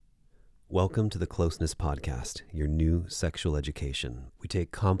Welcome to the Closeness Podcast, your new sexual education. We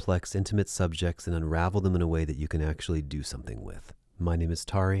take complex, intimate subjects and unravel them in a way that you can actually do something with. My name is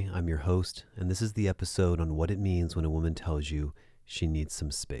Tari, I'm your host, and this is the episode on what it means when a woman tells you she needs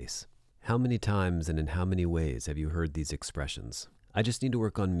some space. How many times and in how many ways have you heard these expressions? I just need to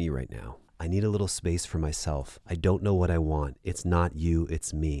work on me right now. I need a little space for myself. I don't know what I want. It's not you,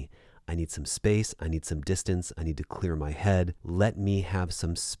 it's me. I need some space. I need some distance. I need to clear my head. Let me have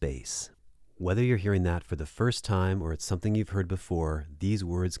some space. Whether you're hearing that for the first time or it's something you've heard before, these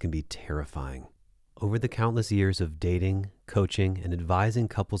words can be terrifying. Over the countless years of dating, coaching, and advising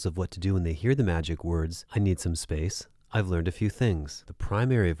couples of what to do when they hear the magic words, I need some space, I've learned a few things, the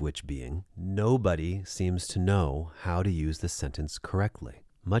primary of which being, nobody seems to know how to use the sentence correctly.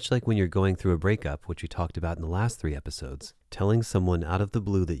 Much like when you're going through a breakup, which we talked about in the last 3 episodes, telling someone out of the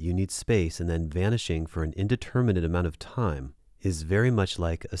blue that you need space and then vanishing for an indeterminate amount of time is very much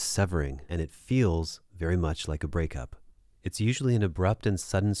like a severing, and it feels very much like a breakup. It's usually an abrupt and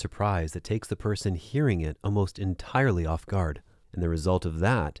sudden surprise that takes the person hearing it almost entirely off guard. And the result of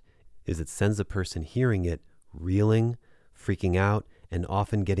that is it sends the person hearing it reeling, freaking out, and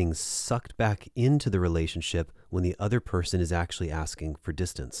often getting sucked back into the relationship when the other person is actually asking for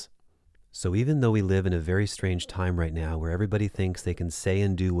distance. So even though we live in a very strange time right now where everybody thinks they can say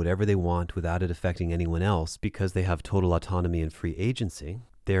and do whatever they want without it affecting anyone else because they have total autonomy and free agency,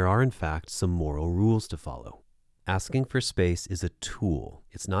 there are in fact some moral rules to follow. Asking for space is a tool.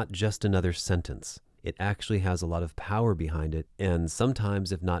 It's not just another sentence. It actually has a lot of power behind it, and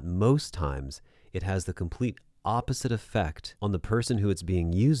sometimes, if not most times, it has the complete opposite effect on the person who it's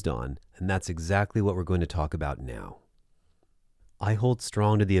being used on, and that's exactly what we're going to talk about now. I hold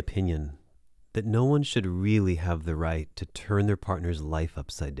strong to the opinion that no one should really have the right to turn their partner's life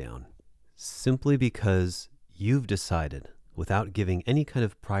upside down, simply because you've decided, without giving any kind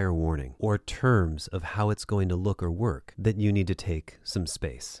of prior warning or terms of how it's going to look or work, that you need to take some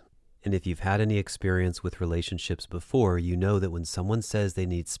space. And if you've had any experience with relationships before, you know that when someone says they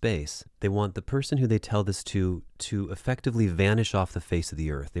need space, they want the person who they tell this to effectively vanish off the face of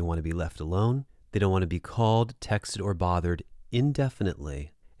the earth. They want to be left alone. They don't want to be called, texted, or bothered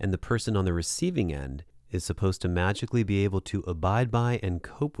indefinitely. And the person on the receiving end is supposed to magically be able to abide by and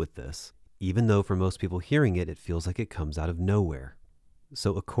cope with this, even though for most people hearing it, it feels like it comes out of nowhere.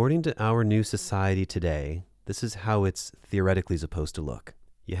 So according to our new society today, this is how it's theoretically supposed to look.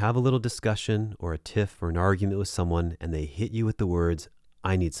 You have a little discussion or a tiff or an argument with someone, and they hit you with the words,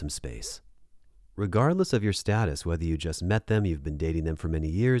 "I need some space." Regardless of your status, whether you just met them, you've been dating them for many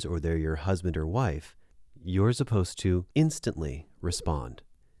years, or they're your husband or wife, you're supposed to instantly respond.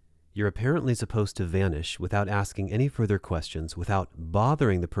 You're apparently supposed to vanish without asking any further questions, without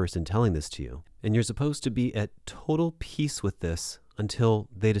bothering the person telling this to you. And you're supposed to be at total peace with this until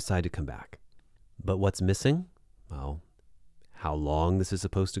they decide to come back. But what's missing? Well, how long this is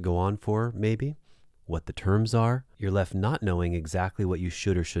supposed to go on for, maybe, what the terms are. You're left not knowing exactly what you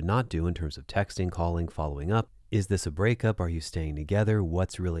should or should not do in terms of texting, calling, following up. Is this a breakup? Are you staying together?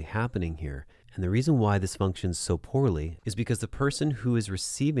 What's really happening here? And the reason why this functions so poorly is because the person who is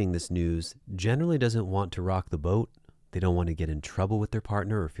receiving this news generally doesn't want to rock the boat. They don't want to get in trouble with their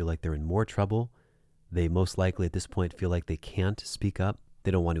partner or feel like they're in more trouble. They most likely at this point feel like they can't speak up.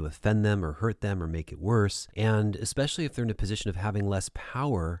 They don't want to offend them or hurt them or make it worse. And especially if they're in a position of having less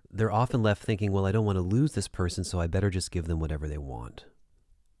power, they're often left thinking, well, I don't want to lose this person, so I better just give them whatever they want.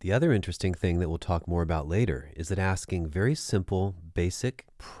 The other interesting thing that we'll talk more about later is that asking very simple, basic,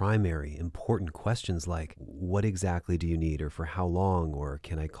 primary, important questions like, what exactly do you need, or for how long, or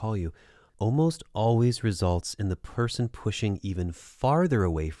can I call you, almost always results in the person pushing even farther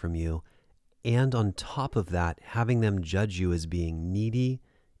away from you, and on top of that, having them judge you as being needy,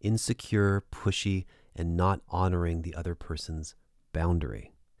 insecure, pushy, and not honoring the other person's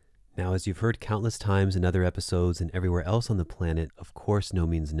boundary. Now, as you've heard countless times in other episodes and everywhere else on the planet, of course, no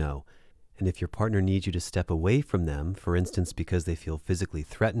means no. And if your partner needs you to step away from them, for instance, because they feel physically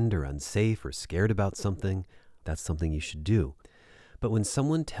threatened or unsafe or scared about something, that's something you should do. But when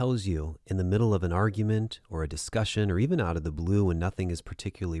someone tells you in the middle of an argument or a discussion or even out of the blue when nothing is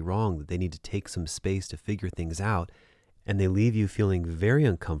particularly wrong that they need to take some space to figure things out, and they leave you feeling very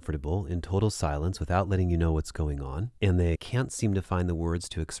uncomfortable in total silence without letting you know what's going on, and they can't seem to find the words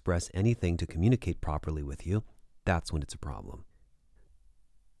to express anything to communicate properly with you, that's when it's a problem.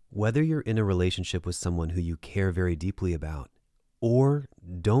 Whether you're in a relationship with someone who you care very deeply about or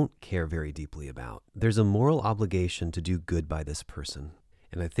don't care very deeply about, there's a moral obligation to do good by this person.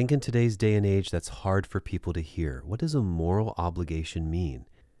 And I think in today's day and age, that's hard for people to hear. What does a moral obligation mean?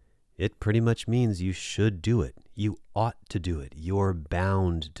 It pretty much means you should do it. You ought to do it. You're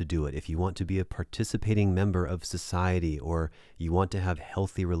bound to do it. If you want to be a participating member of society or you want to have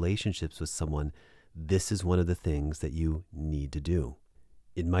healthy relationships with someone, this is one of the things that you need to do.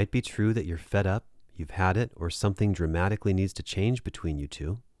 It might be true that you're fed up, you've had it, or something dramatically needs to change between you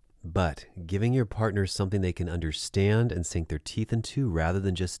two. But giving your partner something they can understand and sink their teeth into rather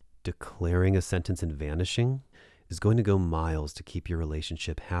than just declaring a sentence and vanishing is going to go miles to keep your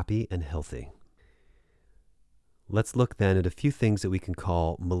relationship happy and healthy. Let's look then at a few things that we can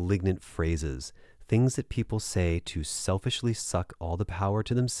call malignant phrases, things that people say to selfishly suck all the power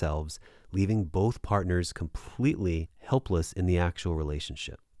to themselves, leaving both partners completely helpless in the actual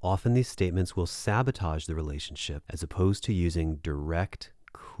relationship. Often these statements will sabotage the relationship as opposed to using direct,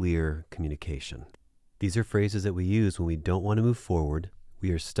 clear communication. These are phrases that we use when we don't want to move forward, we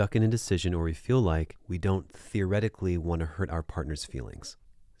are stuck in indecision, or we feel like we don't theoretically want to hurt our partner's feelings.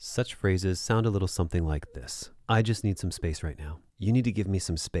 Such phrases sound a little something like this. I just need some space right now. You need to give me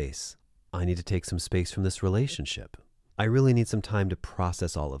some space. I need to take some space from this relationship. I really need some time to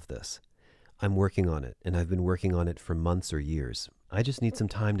process all of this. I'm working on it, and I've been working on it for months or years. I just need some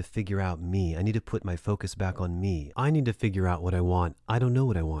time to figure out me. I need to put my focus back on me. I need to figure out what I want. I don't know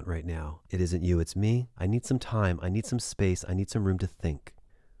what I want right now. It isn't you, it's me. I need some time. I need some space. I need some room to think.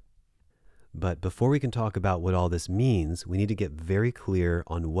 But before we can talk about what all this means, we need to get very clear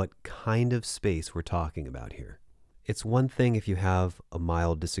on what kind of space we're talking about here. It's one thing if you have a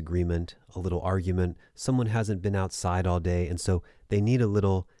mild disagreement, a little argument, someone hasn't been outside all day, and so they need a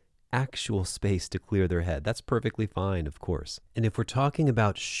little actual space to clear their head. That's perfectly fine, of course. And if we're talking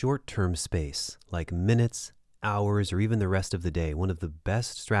about short-term space, like minutes, hours, or even the rest of the day, one of the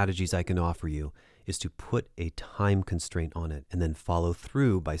best strategies I can offer you is to put a time constraint on it and then follow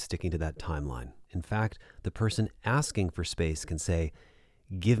through by sticking to that timeline. In fact, the person asking for space can say,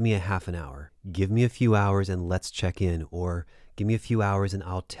 give me a half an hour, give me a few hours and let's check in, or give me a few hours and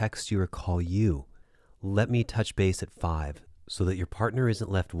I'll text you or call you. Let me touch base at 5. So that your partner isn't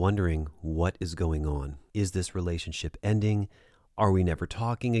left wondering what is going on. Is this relationship ending? Are we never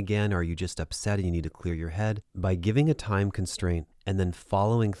talking again? Are you just upset and you need to clear your head? By giving a time constraint and then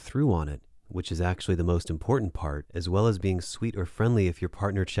following through on it, which is actually the most important part, as well as being sweet or friendly if your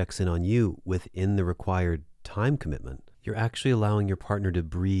partner checks in on you within the required time commitment, you're actually allowing your partner to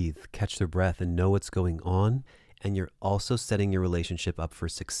breathe, catch their breath, and know what's going on, and you're also setting your relationship up for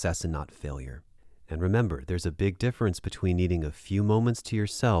success and not failure. And remember, there's a big difference between needing a few moments to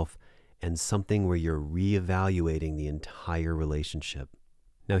yourself and something where you're reevaluating the entire relationship.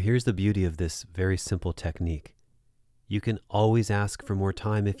 Now, here's the beauty of this very simple technique. You can always ask for more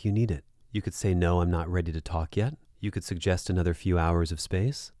time if you need it. You could say, no, I'm not ready to talk yet. You could suggest another few hours of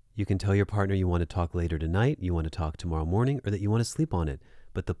space. You can tell your partner you want to talk later tonight, you want to talk tomorrow morning, or that you want to sleep on it.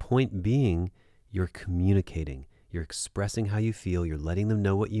 But the point being, you're communicating. You're expressing how you feel. You're letting them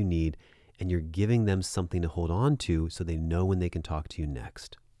know what you need. And you're giving them something to hold on to so they know when they can talk to you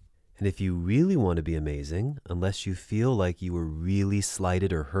next. And if you really want to be amazing, unless you feel like you were really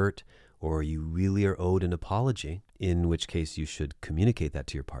slighted or hurt, or you really are owed an apology, in which case you should communicate that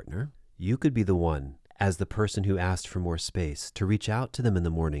to your partner, you could be the one, as the person who asked for more space, to reach out to them in the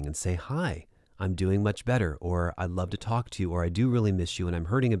morning and say, hi, I'm doing much better, or I'd love to talk to you, or I do really miss you and I'm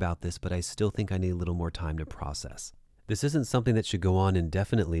hurting about this, but I still think I need a little more time to process. This isn't something that should go on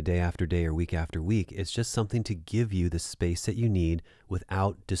indefinitely day after day or week after week. It's just something to give you the space that you need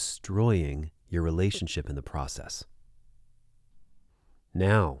without destroying your relationship in the process.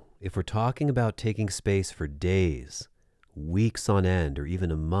 Now, if we're talking about taking space for days, weeks on end, or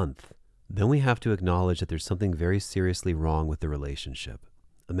even a month, then we have to acknowledge that there's something very seriously wrong with the relationship.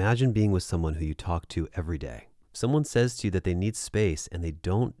 Imagine being with someone who you talk to every day. Someone says to you that they need space and they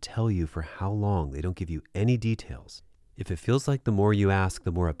don't tell you for how long. They don't give you any details. If it feels like the more you ask,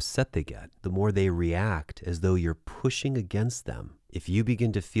 the more upset they get, the more they react as though you're pushing against them. If you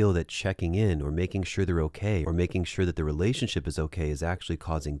begin to feel that checking in or making sure they're okay or making sure that the relationship is okay is actually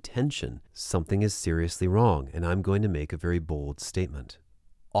causing tension, something is seriously wrong, and I'm going to make a very bold statement.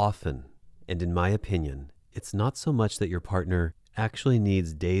 Often, and in my opinion, it's not so much that your partner actually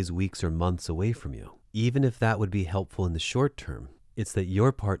needs days, weeks, or months away from you. Even if that would be helpful in the short term, it's that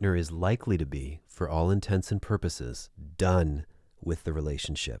your partner is likely to be, for all intents and purposes, done with the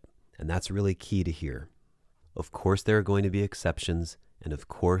relationship. And that's really key to hear. Of course, there are going to be exceptions, and of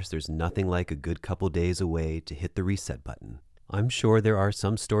course, there's nothing like a good couple days away to hit the reset button. I'm sure there are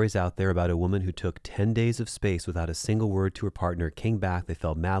some stories out there about a woman who took 10 days of space without a single word to her partner, came back, they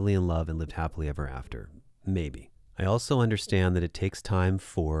fell madly in love, and lived happily ever after. Maybe. I also understand that it takes time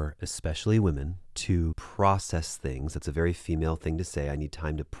for, especially women, to process things. That's a very female thing to say. I need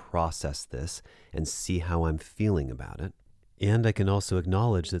time to process this and see how I'm feeling about it. And I can also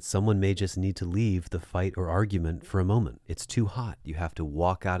acknowledge that someone may just need to leave the fight or argument for a moment. It's too hot. You have to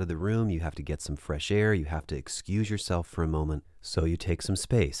walk out of the room. You have to get some fresh air. You have to excuse yourself for a moment. So you take some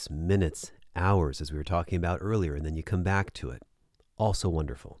space, minutes, hours, as we were talking about earlier, and then you come back to it. Also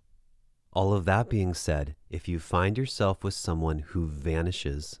wonderful. All of that being said, if you find yourself with someone who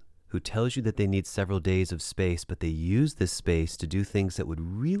vanishes, who tells you that they need several days of space, but they use this space to do things that would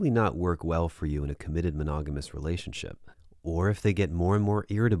really not work well for you in a committed monogamous relationship, or if they get more and more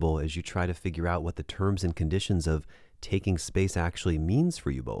irritable as you try to figure out what the terms and conditions of taking space actually means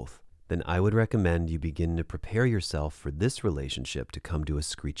for you both, then I would recommend you begin to prepare yourself for this relationship to come to a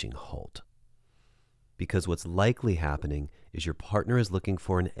screeching halt. Because what's likely happening is your partner is looking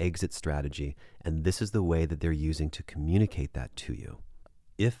for an exit strategy, and this is the way that they're using to communicate that to you.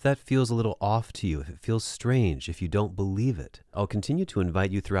 If that feels a little off to you, if it feels strange, if you don't believe it, I'll continue to invite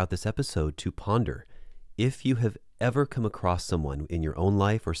you throughout this episode to ponder. If you have ever come across someone in your own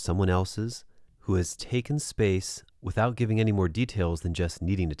life or someone else's who has taken space without giving any more details than just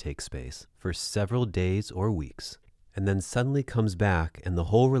needing to take space for several days or weeks, and then suddenly comes back and the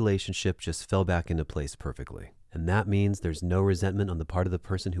whole relationship just fell back into place perfectly. And that means there's no resentment on the part of the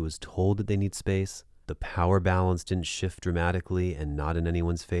person who was told that they need space. The power balance didn't shift dramatically and not in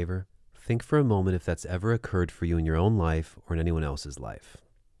anyone's favor. Think for a moment if that's ever occurred for you in your own life or in anyone else's life.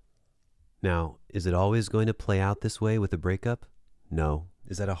 Now, is it always going to play out this way with a breakup? No.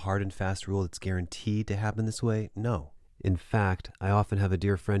 Is that a hard and fast rule that's guaranteed to happen this way? No. In fact, I often have a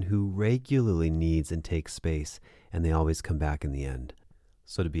dear friend who regularly needs and takes space, and they always come back in the end.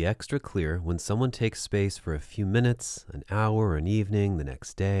 So to be extra clear, when someone takes space for a few minutes, an hour, an evening, the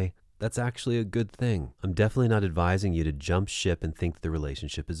next day, that's actually a good thing. I'm definitely not advising you to jump ship and think that the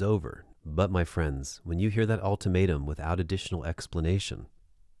relationship is over. But my friends, when you hear that ultimatum without additional explanation,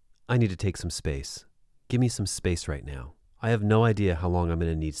 I need to take some space. Give me some space right now. I have no idea how long I'm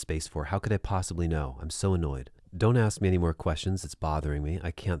going to need space for. How could I possibly know? I'm so annoyed. Don't ask me any more questions. It's bothering me.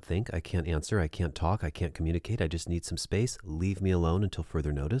 I can't think. I can't answer. I can't talk. I can't communicate. I just need some space. Leave me alone until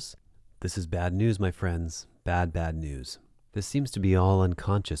further notice. This is bad news, my friends. Bad, bad news. This seems to be all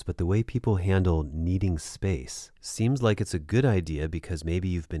unconscious, but the way people handle needing space seems like it's a good idea because maybe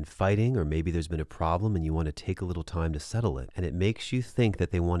you've been fighting or maybe there's been a problem and you want to take a little time to settle it. And it makes you think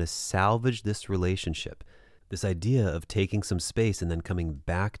that they want to salvage this relationship. This idea of taking some space and then coming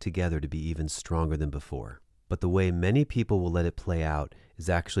back together to be even stronger than before. But the way many people will let it play out is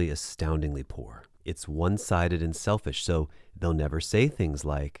actually astoundingly poor. It's one-sided and selfish, so they'll never say things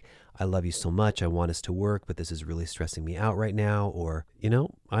like, I love you so much, I want us to work, but this is really stressing me out right now, or,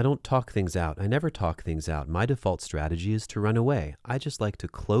 I don't talk things out. I never talk things out. My default strategy is to run away. I just like to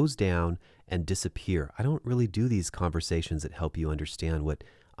close down and disappear. I don't really do these conversations that help you understand what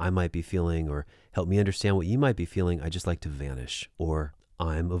I might be feeling or help me understand what you might be feeling. I just like to vanish, or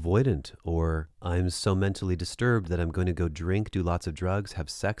I'm avoidant, or I'm so mentally disturbed that I'm going to go drink, do lots of drugs,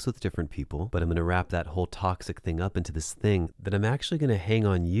 have sex with different people, but I'm going to wrap that whole toxic thing up into this thing that I'm actually going to hang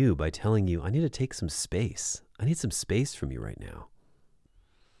on you by telling you I need to take some space. I need some space from you right now.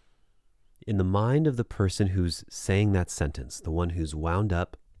 In the mind of the person who's saying that sentence, the one who's wound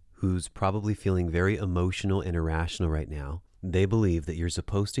up, who's probably feeling very emotional and irrational right now, they believe that you're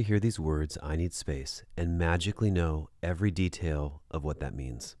supposed to hear these words, I need space, and magically know every detail of what that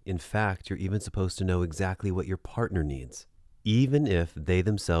means. In fact, you're even supposed to know exactly what your partner needs, even if they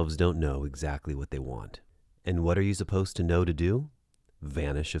themselves don't know exactly what they want. And what are you supposed to know to do?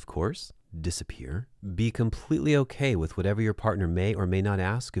 Vanish, of course. Disappear. Be completely okay with whatever your partner may or may not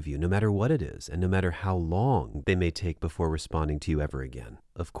ask of you, no matter what it is, and no matter how long they may take before responding to you ever again.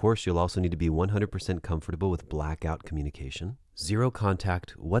 Of course, you'll also need to be 100% comfortable with blackout communication. Zero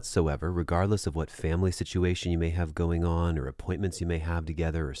contact whatsoever, regardless of what family situation you may have going on or appointments you may have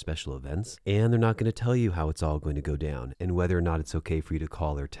together or special events. And they're not going to tell you how it's all going to go down and whether or not it's okay for you to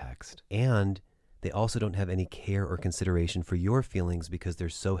call or text. And they also don't have any care or consideration for your feelings because they're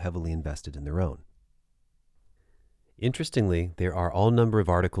so heavily invested in their own. Interestingly, there are all number of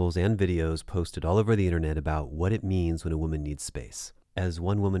articles and videos posted all over the internet about what it means when a woman needs space. As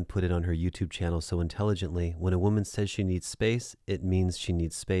one woman put it on her YouTube channel so intelligently, when a woman says she needs space, it means she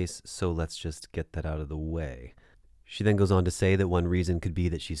needs space, so let's just get that out of the way. She then goes on to say that one reason could be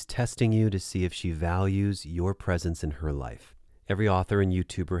that she's testing you to see if she values your presence in her life. Every author and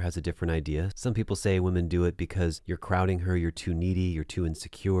YouTuber has a different idea. Some people say women do it because you're crowding her, you're too needy, you're too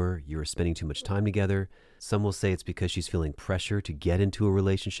insecure, you're spending too much time together. Some will say it's because she's feeling pressure to get into a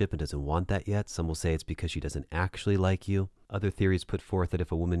relationship and doesn't want that yet. Some will say it's because she doesn't actually like you. Other theories put forth that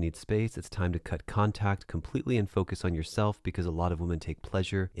if a woman needs space, it's time to cut contact completely and focus on yourself because a lot of women take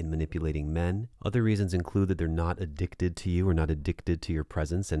pleasure in manipulating men. Other reasons include that they're not addicted to you or not addicted to your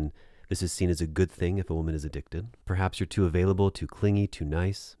presence, and this is seen as a good thing if a woman is addicted. Perhaps you're too available, too clingy, too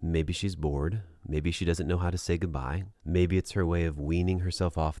nice. Maybe she's bored. Maybe she doesn't know how to say goodbye. Maybe it's her way of weaning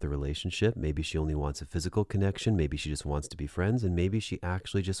herself off the relationship. Maybe she only wants a physical connection. Maybe she just wants to be friends. And maybe she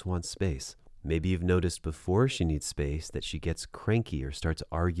actually just wants space. Maybe you've noticed before she needs space that she gets cranky or starts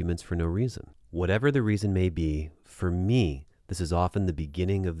arguments for no reason. Whatever the reason may be, for me, this is often the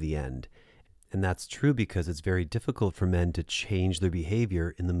beginning of the end. And that's true because it's very difficult for men to change their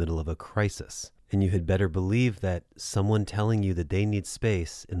behavior in the middle of a crisis. And you had better believe that someone telling you that they need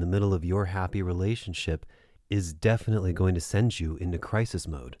space in the middle of your happy relationship is definitely going to send you into crisis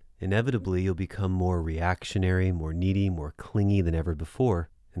mode. Inevitably, you'll become more reactionary, more needy, more clingy than ever before.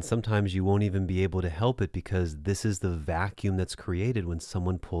 And sometimes you won't even be able to help it because this is the vacuum that's created when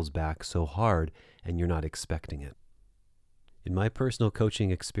someone pulls back so hard and you're not expecting it. In my personal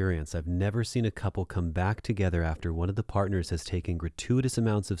coaching experience, I've never seen a couple come back together after one of the partners has taken gratuitous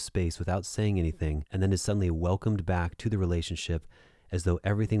amounts of space without saying anything and then is suddenly welcomed back to the relationship as though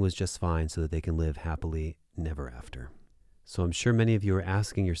everything was just fine so that they can live happily never after. So I'm sure many of you are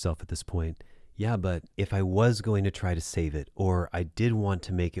asking yourself at this point, yeah, but if I was going to try to save it, or I did want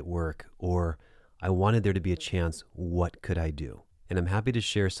to make it work, or I wanted there to be a chance, what could I do? And I'm happy to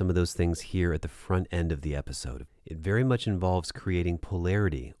share some of those things here at the front end of the episode. It very much involves creating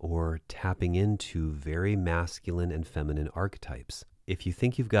polarity or tapping into very masculine and feminine archetypes. If you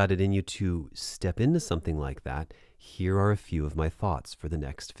think you've got it in you to step into something like that, here are a few of my thoughts for the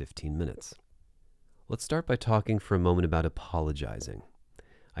next 15 minutes. Let's start by talking for a moment about apologizing.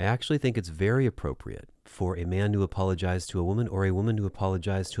 I actually think it's very appropriate for a man to apologize to a woman or a woman to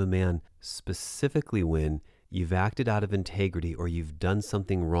apologize to a man, specifically when you've acted out of integrity or you've done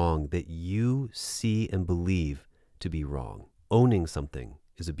something wrong that you see and believe to be wrong. Owning something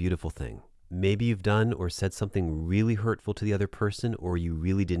is a beautiful thing. Maybe you've done or said something really hurtful to the other person, or you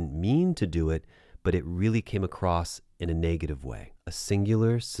really didn't mean to do it, but it really came across in a negative way. A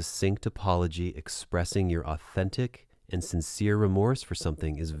singular, succinct apology expressing your authentic and sincere remorse for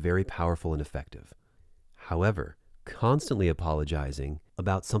something is very powerful and effective. However, constantly apologizing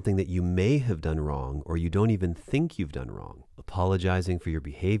about something that you may have done wrong or you don't even think you've done wrong, apologizing for your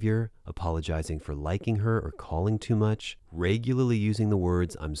behavior, apologizing for liking her or calling too much, regularly using the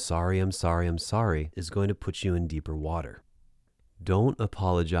words, I'm sorry, is going to put you in deeper water. Don't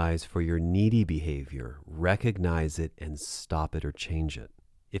apologize for your needy behavior. Recognize it and stop it or change it.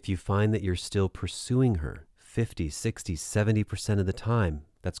 If you find that you're still pursuing her 50, 60, 70% of the time,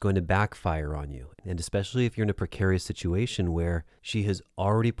 that's going to backfire on you. And especially if you're in a precarious situation where she has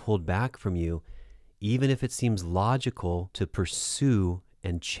already pulled back from you, even if it seems logical to pursue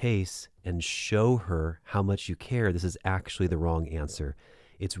and chase and show her how much you care, this is actually the wrong answer.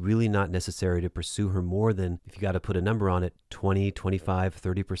 It's really not necessary to pursue her more than, if you got to put a number on it, 20, 25,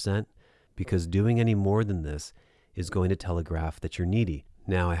 30%, because doing any more than this is going to telegraph that you're needy.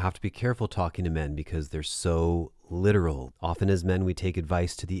 Now, I have to be careful talking to men because they're so literal. Often as men, we take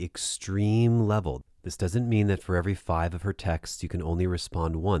advice to the extreme level. This doesn't mean that for every 5 of her texts, you can only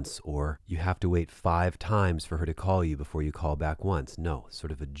respond once, or you have to wait 5 times for her to call you before you call back once. No,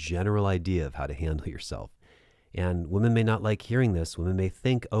 sort of a general idea of how to handle yourself. And women may not like hearing this. Women may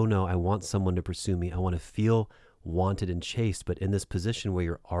think, oh no, I want someone to pursue me. I want to feel wanted and chased. But in this position where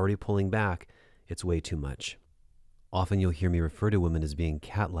you're already pulling back, it's way too much. Often you'll hear me refer to women as being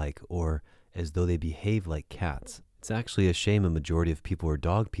cat-like or as though they behave like cats. It's actually a shame a majority of people are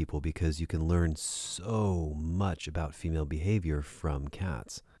dog people because you can learn so much about female behavior from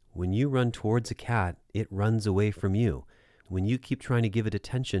cats. When you run towards a cat, it runs away from you. When you keep trying to give it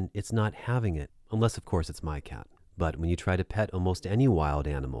attention, it's not having it, unless of course it's my cat. But when you try to pet almost any wild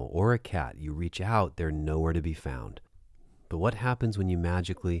animal or a cat, you reach out, they're nowhere to be found. But what happens when you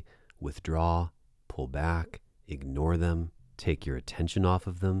magically withdraw, pull back, ignore them, take your attention off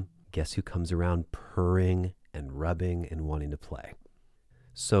of them? Guess who comes around purring and rubbing and wanting to play?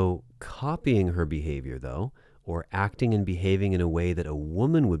 So copying her behavior though, or acting and behaving in a way that a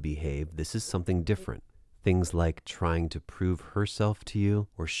woman would behave, this is something different. Things like trying to prove herself to you,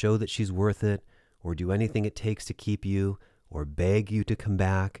 or show that she's worth it, or do anything it takes to keep you, or beg you to come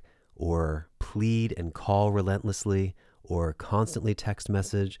back, or plead and call relentlessly, or constantly text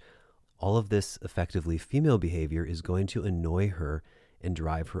message. All of this effectively female behavior is going to annoy her and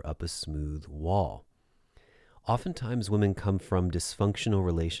drive her up a smooth wall. Oftentimes, women come from dysfunctional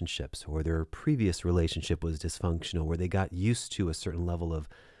relationships, or their previous relationship was dysfunctional, where they got used to a certain level of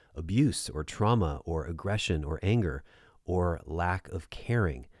abuse or trauma or aggression or anger or lack of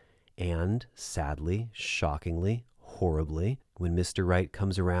caring. And sadly, shockingly, horribly, when Mr. Right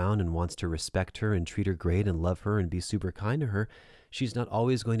comes around and wants to respect her and treat her great and love her and be super kind to her, she's not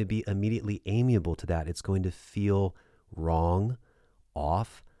always going to be immediately amiable to that. It's going to feel wrong,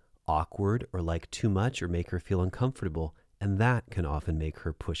 off, awkward, or like too much, or make her feel uncomfortable, and that can often make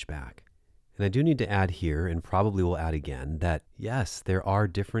her push back. And I do need to add here, and probably will add again, that yes, there are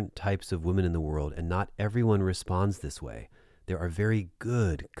different types of women in the world, and not everyone responds this way. There are very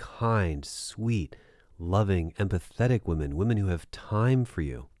good, kind, sweet, loving, empathetic women, women who have time for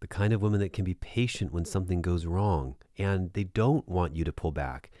you, the kind of women that can be patient when something goes wrong, and they don't want you to pull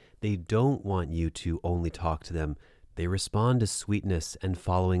back. They don't want you to only talk to them. They respond to sweetness and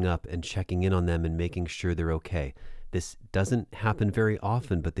following up and checking in on them and making sure they're okay. This doesn't happen very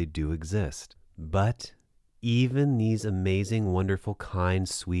often, but they do exist. But even these amazing, wonderful, kind,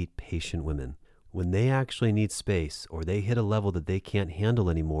 sweet, patient women, when they actually need space, or they hit a level that they can't handle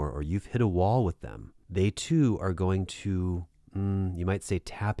anymore, or you've hit a wall with them, they too are going to, you might say,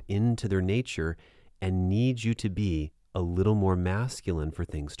 tap into their nature and need you to be a little more masculine for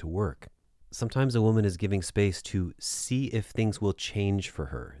things to work. Sometimes a woman is giving space to see if things will change for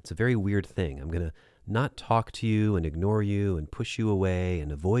her. It's a very weird thing. I'm going to not talk to you and ignore you and push you away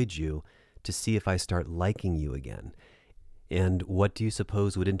and avoid you to see if I start liking you again. And what do you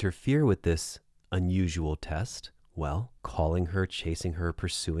suppose would interfere with this unusual test? Well, calling her, chasing her,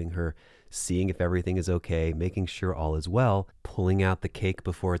 pursuing her, seeing if everything is okay, making sure all is well, pulling out the cake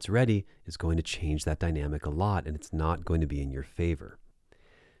before it's ready is going to change that dynamic a lot, and it's not going to be in your favor.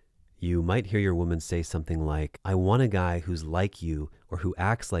 You might hear your woman say something like, I want a guy who's like you, or who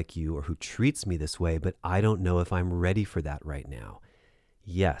acts like you, or who treats me this way, but I don't know if I'm ready for that right now.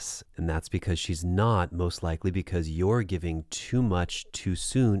 Yes, and that's because she's not, most likely because you're giving too much too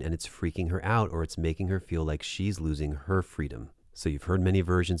soon, and it's freaking her out, or it's making her feel like she's losing her freedom. So you've heard many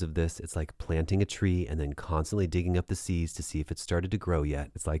versions of this. It's like planting a tree and then constantly digging up the seeds to see if it's started to grow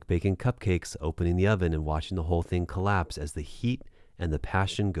yet. It's like baking cupcakes, opening the oven and watching the whole thing collapse as the heat and the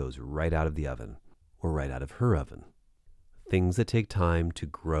passion goes right out of the oven, or right out of her oven. Things that take time to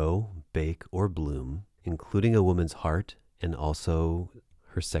grow, bake, or bloom, including a woman's heart and also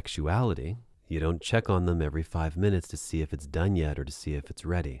her sexuality, you don't check on them every 5 minutes to see if it's done yet or to see if it's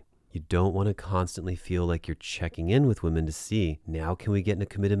ready. You don't want to constantly feel like you're checking in with women to see, now can we get in a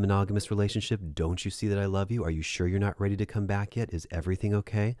committed monogamous relationship? Don't you see that I love you? Are you sure you're not ready to come back yet? Is everything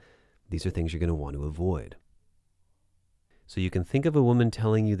okay? These are things you're going to want to avoid. So you can think of a woman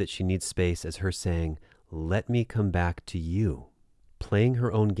telling you that she needs space as her saying, let me come back to you. Playing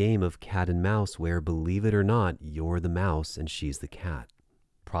her own game of cat and mouse where, believe it or not, you're the mouse and she's the cat.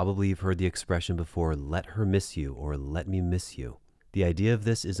 Probably you've heard the expression before, let her miss you, or let me miss you. The idea of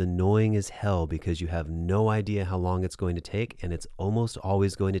this is annoying as hell because you have no idea how long it's going to take, and it's almost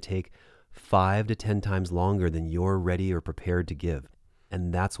always going to take 5 to 10 times longer than you're ready or prepared to give.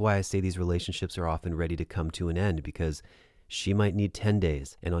 And that's why I say these relationships are often ready to come to an end, because she might need 10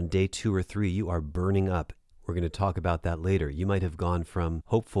 days, and on day 2 or 3, you are burning up. We're going to talk about that later. You might have gone from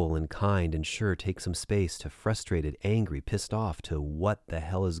hopeful and kind and sure, take some space, to frustrated, angry, pissed off, to what the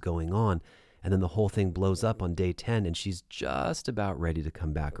hell is going on? And then the whole thing blows up on day 10, and she's just about ready to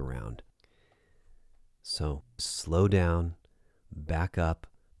come back around. So slow down, back up,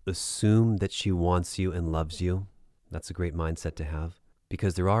 assume that she wants you and loves you. That's a great mindset to have.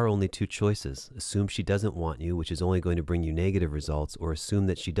 Because there are only 2 choices. Assume she doesn't want you, which is only going to bring you negative results, or assume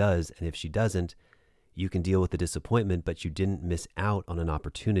that she does, and if she doesn't, you can deal with the disappointment, but you didn't miss out on an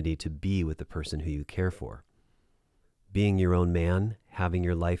opportunity to be with the person who you care for. Being your own man, having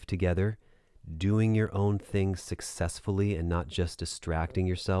your life together, doing your own thing successfully and not just distracting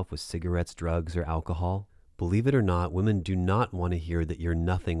yourself with cigarettes, drugs, or alcohol. Believe it or not, women do not want to hear that you're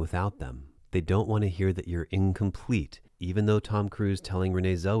nothing without them. They don't want to hear that you're incomplete, even though Tom Cruise telling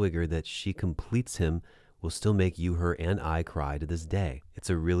Renee Zellweger that she completes him will still make you, her, and I cry to this day.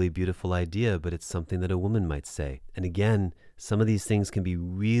 It's a really beautiful idea, but it's something that a woman might say. And again, some of these things can be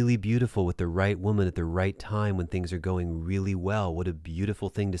really beautiful with the right woman at the right time when things are going really well. What a beautiful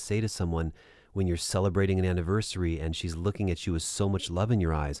thing to say to someone when you're celebrating an anniversary and she's looking at you with so much love in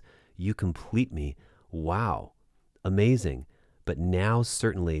your eyes. You complete me. Wow. Amazing. But now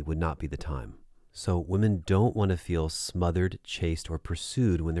certainly would not be the time. So women don't want to feel smothered, chased, or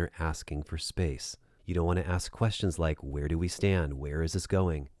pursued when they're asking for space. You don't want to ask questions like, where do we stand? Where is this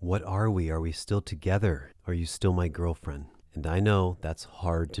going? What are we? Are we still together? Are you still my girlfriend? And I know that's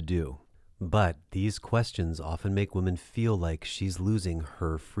hard to do. But these questions often make women feel like she's losing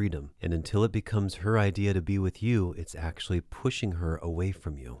her freedom. And until it becomes her idea to be with you, it's actually pushing her away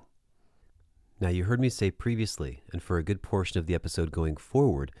from you. Now, you heard me say previously, and for a good portion of the episode going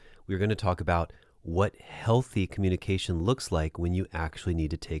forward, we're going to talk about what healthy communication looks like when you actually need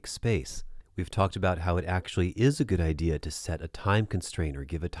to take space. We've talked about how it actually is a good idea to set a time constraint or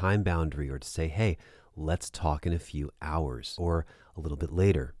give a time boundary or to say, hey, let's talk in a few hours or a little bit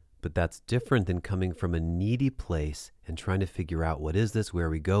later. But that's different than coming from a needy place and trying to figure out what is this, where are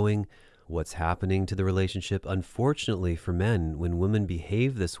we going, what's happening to the relationship. Unfortunately for men, when women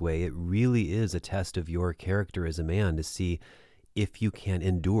behave this way, it really is a test of your character as a man to see if you can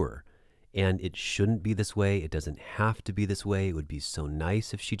endure. And it shouldn't be this way. It doesn't have to be this way. It would be so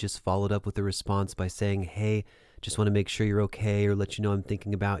nice if she just followed up with a response by saying, hey, just want to make sure you're okay or let you know I'm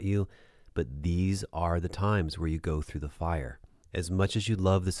thinking about you. But these are the times where you go through the fire. As much as you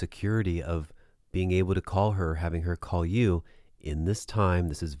love the security of being able to call her, having her call you, in this time,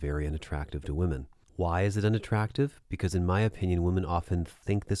 this is very unattractive to women. Why is it unattractive? Because in my opinion, women often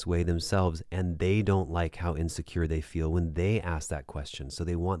think this way themselves and they don't like how insecure they feel when they ask that question. So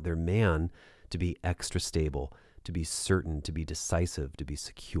they want their man to be extra stable, to be certain, to be decisive, to be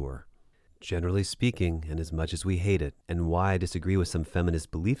secure. Generally speaking, and as much as we hate it, and why I disagree with some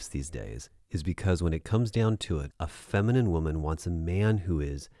feminist beliefs these days, is because when it comes down to it, a feminine woman wants a man who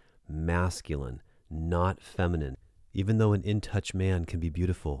is masculine, not feminine. Even though an in-touch man can be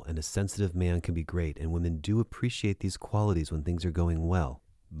beautiful and a sensitive man can be great, and women do appreciate these qualities when things are going well.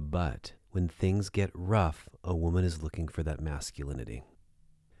 But when things get rough, a woman is looking for that masculinity.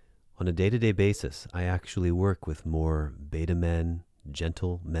 On a day-to-day basis, I actually work with more beta men,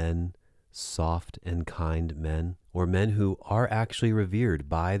 gentle men, soft and kind men, or men who are actually revered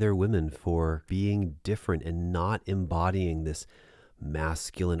by their women for being different and not embodying this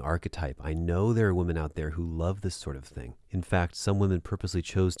masculine archetype. I know there are women out there who love this sort of thing. In fact, some women purposely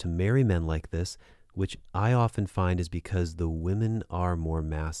chose to marry men like this, which I often find is because the women are more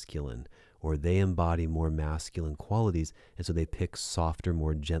masculine, or they embody more masculine qualities, and so they pick softer,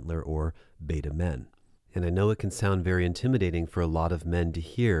 more gentler, or beta men. And I know it can sound very intimidating for a lot of men to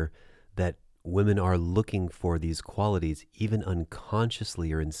hear that women are looking for these qualities, even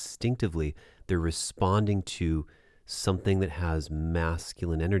unconsciously or instinctively. They're responding to something that has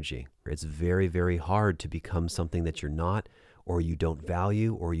masculine energy. It's very, very hard to become something that you're not, or you don't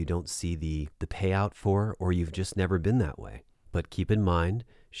value, or you don't see the payout for, or you've just never been that way. But keep in mind,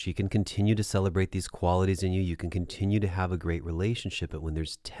 she can continue to celebrate these qualities in you. You can continue to have a great relationship, but when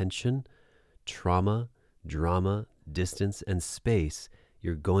there's tension, trauma, drama, distance, and space,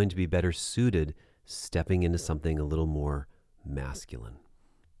 you're going to be better suited stepping into something a little more masculine.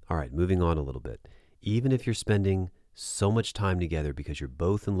 All right, moving on a little bit. Even if you're spending so much time together because you're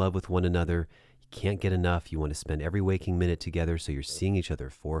both in love with one another, you can't get enough, you want to spend every waking minute together, so you're seeing each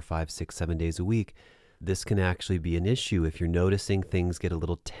other 4, 5, 6, 7 days a week, this can actually be an issue if you're noticing things get a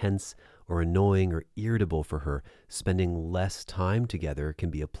little tense or annoying or irritable for her. Spending less time together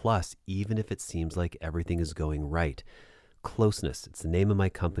can be a plus, even if it seems like everything is going right. Closeness, it's the name of my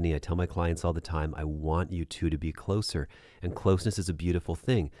company. I tell my clients all the time, I want you two to be closer. And closeness is a beautiful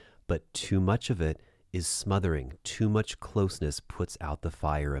thing, but too much of it is smothering. Too much closeness puts out the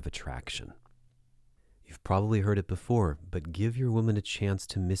fire of attraction. You've probably heard it before, but give your woman a chance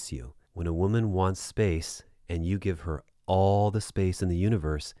to miss you. When a woman wants space and you give her all the space in the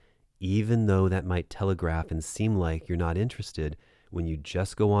universe, even though that might telegraph and seem like you're not interested, when you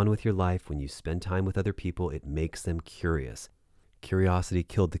just go on with your life, when you spend time with other people, it makes them curious. Curiosity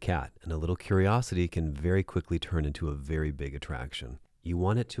killed the cat, and a little curiosity can very quickly turn into a very big attraction. You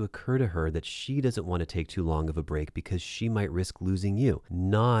want it to occur to her that she doesn't want to take too long of a break because she might risk losing you,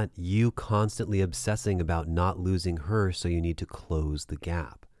 not you constantly obsessing about not losing her, so you need to close the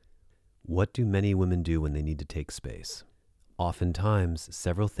gap. What do many women do when they need to take space? Oftentimes,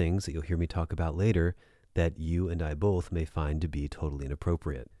 several things that you'll hear me talk about later that you and I both may find to be totally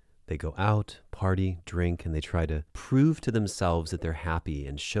inappropriate. They go out, party, drink, and they try to prove to themselves that they're happy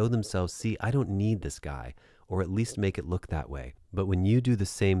and show themselves, see, I don't need this guy, or at least make it look that way. But when you do the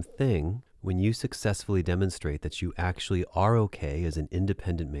same thing, when you successfully demonstrate that you actually are okay as an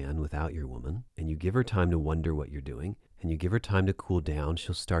independent man without your woman, and you give her time to wonder what you're doing, and you give her time to cool down,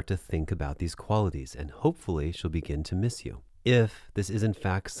 she'll start to think about these qualities, and hopefully she'll begin to miss you. If this is in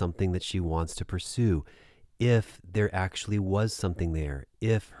fact something that she wants to pursue, if there actually was something there,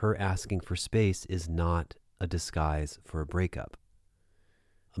 if her asking for space is not a disguise for a breakup.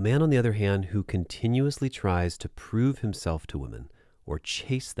 A man, on the other hand, who continuously tries to prove himself to women or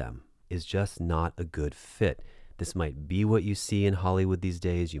chase them is just not a good fit. This might be what you see in Hollywood these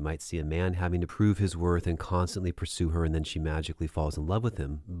days. You might see a man having to prove his worth and constantly pursue her, and then she magically falls in love with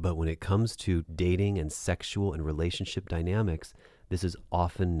him. But when it comes to dating and sexual and relationship dynamics, this is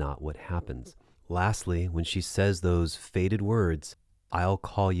often not what happens. Lastly, when she says those faded words, "I'll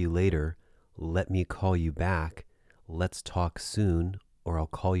call you later," "Let me call you back," "Let's talk soon," or "I'll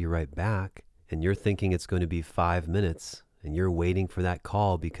call you right back," and you're thinking it's going to be 5 minutes, and you're waiting for that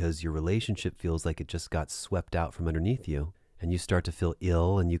call because your relationship feels like it just got swept out from underneath you, and you start to feel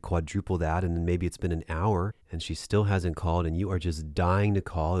ill, and you quadruple that, and then maybe it's been an hour and she still hasn't called, and you are just dying to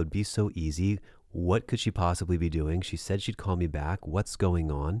call. It would be so easy. What could she possibly be doing? She said she'd call me back. What's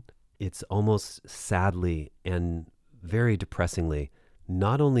going on? It's almost sadly and very depressingly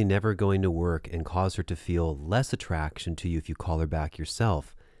not only never going to work and cause her to feel less attraction to you if you call her back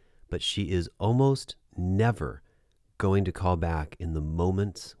yourself, but she is almost never going to call back in the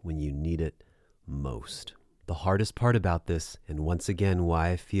moments when you need it most. The hardest part about this, and once again why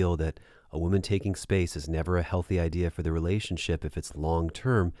I feel that a woman taking space is never a healthy idea for the relationship if it's long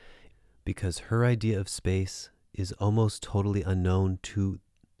term, because her idea of space is almost totally unknown to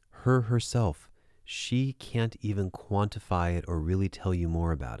her herself. She can't even quantify it or really tell you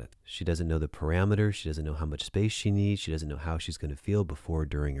more about it. She doesn't know the parameters. She doesn't know how much space she needs. She doesn't know how she's going to feel before,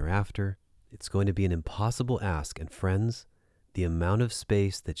 during, or after. It's going to be an impossible ask. And friends, the amount of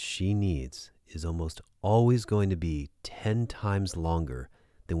space that she needs is almost always going to be 10 times longer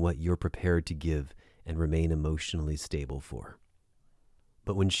than what you're prepared to give and remain emotionally stable for.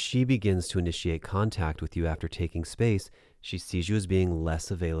 But when she begins to initiate contact with you after taking space, she sees you as being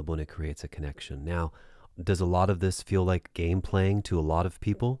less available, and it creates a connection. Now, does a lot of this feel like game playing to a lot of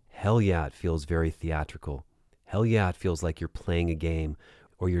people? Hell yeah, it feels very theatrical. Hell yeah, it feels like you're playing a game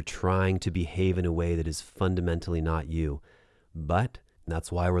or you're trying to behave in a way that is fundamentally not you. But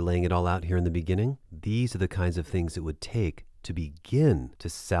that's why we're laying it all out here in the beginning. These are the kinds of things it would take to begin to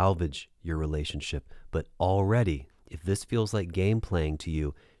salvage your relationship. But already, if this feels like game playing to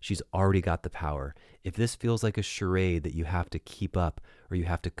you, she's already got the power. If this feels like a charade that you have to keep up or you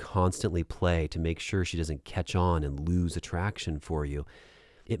have to constantly play to make sure she doesn't catch on and lose attraction for you,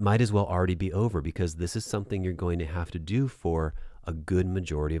 it might as well already be over, because this is something you're going to have to do for a good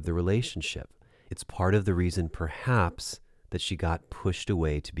majority of the relationship. It's part of the reason, perhaps, that she got pushed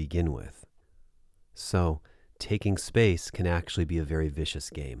away to begin with. So, taking space can actually be a very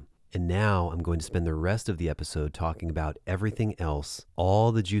vicious game. And now I'm going to spend the rest of the episode talking about everything else,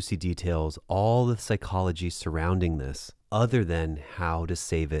 all the juicy details, all the psychology surrounding this, other than how to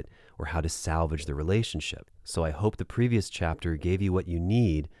save it or how to salvage the relationship. So I hope the previous chapter gave you what you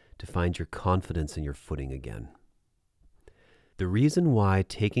need to find your confidence and your footing again. The reason why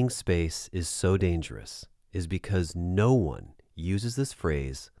taking space is so dangerous is because no one uses this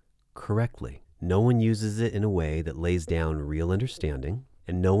phrase correctly. No one uses it in a way that lays down real understanding,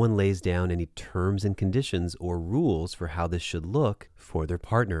 and no one lays down any terms and conditions or rules for how this should look for their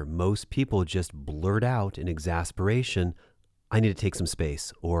partner. Most people just blurt out in exasperation, "I need to take some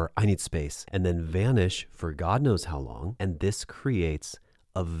space," or "I need space," and then vanish for God knows how long. And this creates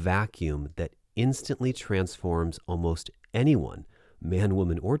a vacuum that instantly transforms almost anyone, man,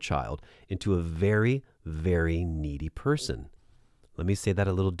 woman, or child, into a very, very needy person. Let me say that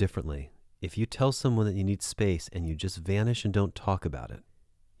a little differently. If you tell someone that you need space and you just vanish and don't talk about it,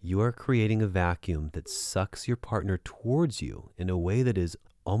 you are creating a vacuum that sucks your partner towards you in a way that is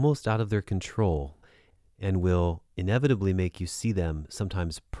almost out of their control and will inevitably make you see them,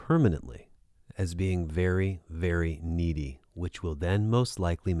 sometimes permanently, as being very, very needy, which will then most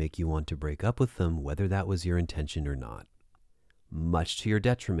likely make you want to break up with them, whether that was your intention or not, much to your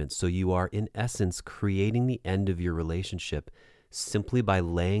detriment. So you are, in essence, creating the end of your relationship simply by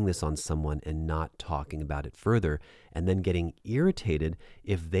laying this on someone and not talking about it further, and then getting irritated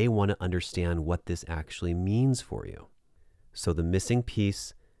if they want to understand what this actually means for you. So the missing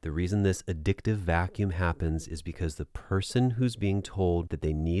piece, the reason this addictive vacuum happens, is because the person who's being told that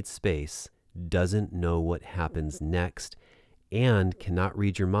they need space doesn't know what happens next and cannot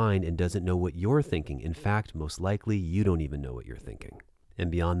read your mind and doesn't know what you're thinking. In fact, most likely you don't even know what you're thinking. And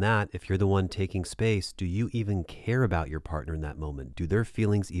beyond that, if you're the one taking space, do you even care about your partner in that moment? Do their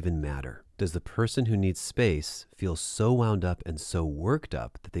feelings even matter? Does the person who needs space feel so wound up and so worked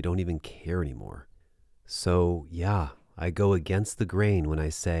up that they don't even care anymore? So yeah, I go against the grain when I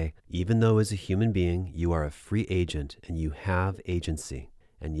say, even though as a human being, you are a free agent and you have agency,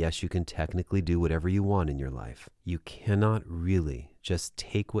 and yes, you can technically do whatever you want in your life, you cannot really just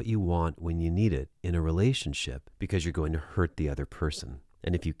take what you want when you need it in a relationship, because you're going to hurt the other person.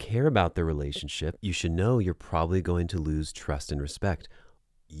 And if you care about the relationship, you should know you're probably going to lose trust and respect.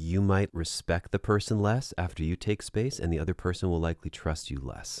 you might respect the person less after you take space, and the other person will likely trust you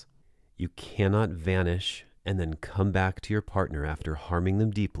less. You cannot vanish and then come back to your partner after harming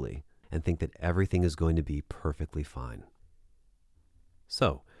them deeply and think that everything is going to be perfectly fine.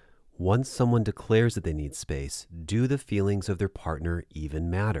 So, once someone declares that they need space, do the feelings of their partner even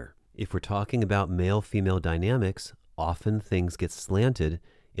matter? If we're talking about male-female dynamics, often things get slanted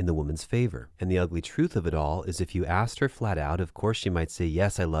in the woman's favor. And the ugly truth of it all is if you asked her flat out, of course she might say,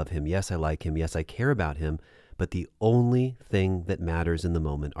 yes, I love him, yes, I like him, yes, I care about him, but the only thing that matters in the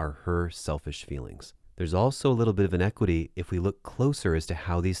moment are her selfish feelings. There's also a little bit of inequity if we look closer as to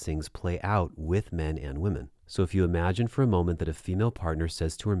how these things play out with men and women. So if you imagine for a moment that a female partner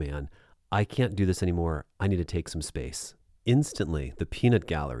says to her man, I can't do this anymore, I need to take some space. Instantly, the peanut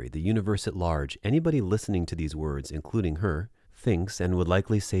gallery, the universe at large, anybody listening to these words, including her, thinks and would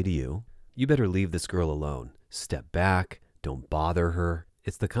likely say to you, you better leave this girl alone. Step back, don't bother her.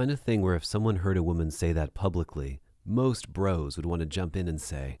 It's the kind of thing where if someone heard a woman say that publicly, most bros would want to jump in and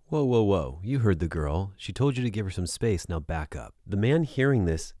say, whoa, whoa, whoa, you heard the girl. She told you to give her some space, now back up. The man hearing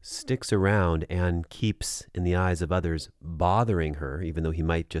this sticks around and keeps, in the eyes of others, bothering her, even though he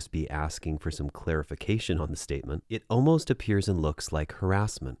might just be asking for some clarification on the statement. It almost appears and looks like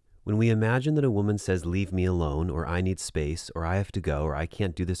harassment. When we imagine that a woman says, leave me alone, or I need space, or I have to go, or I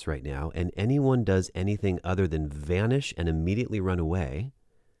can't do this right now, and anyone does anything other than vanish and immediately run away,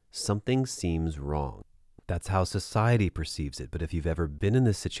 something seems wrong. That's how society perceives it. But if you've ever been in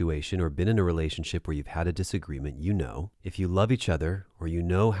this situation or been in a relationship where you've had a disagreement, you know, if you love each other, or you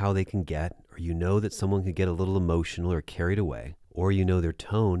know how they can get, or you know that someone can get a little emotional or carried away, or you know their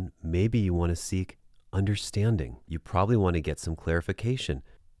tone, maybe you want to seek understanding. You probably want to get some clarification.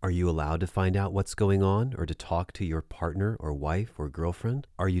 Are you allowed to find out what's going on or to talk to your partner or wife or girlfriend?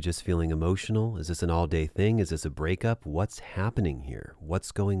 Are you just feeling emotional? Is this an all-day thing? Is this a breakup? What's happening here?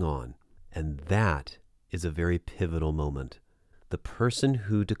 What's going on? And that is a very pivotal moment. The person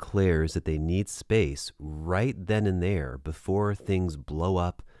who declares that they need space right then and there before things blow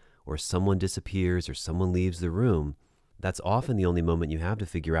up or someone disappears or someone leaves the room, that's often the only moment you have to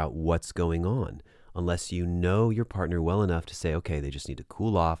figure out what's going on, unless you know your partner well enough to say, okay, they just need to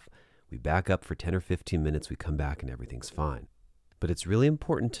cool off. We back up for 10 or 15 minutes, we come back and everything's fine. But it's really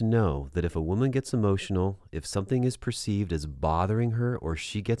important to know that if a woman gets emotional, if something is perceived as bothering her or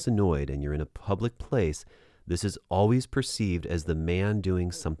she gets annoyed and you're in a public place, this is always perceived as the man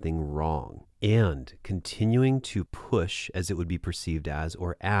doing something wrong. And continuing to push as it would be perceived as,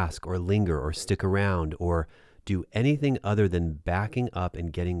 or ask, or linger, or stick around, or do anything other than backing up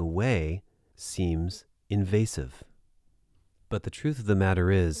and getting away seems invasive. But the truth of the matter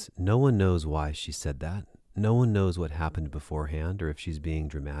is, no one knows why she said that. No one knows what happened beforehand or if she's being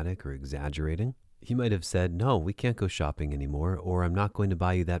dramatic or exaggerating. He might have said, no, we can't go shopping anymore, or I'm not going to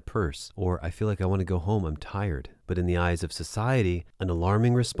buy you that purse, or I feel like I want to go home, I'm tired. But in the eyes of society, an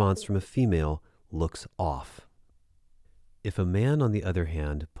alarming response from a female looks off. If a man, on the other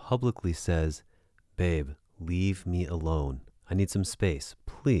hand, publicly says, babe, leave me alone. I need some space,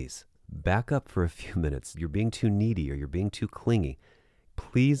 please. Back up for a few minutes. You're being too needy or you're being too clingy.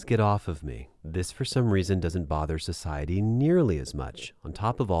 Please get off of me. This, for some reason, doesn't bother society nearly as much. On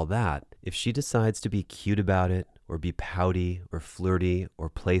top of all that, if she decides to be cute about it, or be pouty, or flirty, or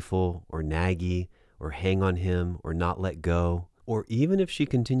playful, or naggy, or hang on him, or not let go, or even if she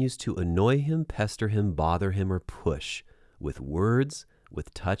continues to annoy him, pester him, bother him, or push, with words,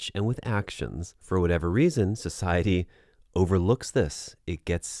 with touch, and with actions, for whatever reason, society overlooks this. It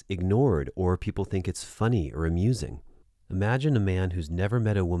gets ignored, or people think it's funny or amusing. Imagine a man who's never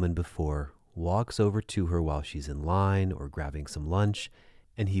met a woman before walks over to her while she's in line or grabbing some lunch,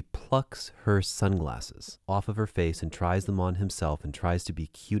 and he plucks her sunglasses off of her face and tries them on himself and tries to be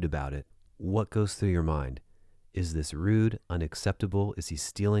cute about it. What goes through your mind? Is this rude, unacceptable? Is he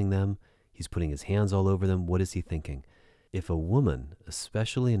stealing them? He's putting his hands all over them. What is he thinking? If a woman,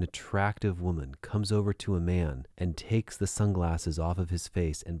 especially an attractive woman, comes over to a man and takes the sunglasses off of his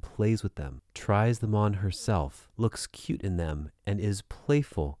face and plays with them, tries them on herself, looks cute in them, and is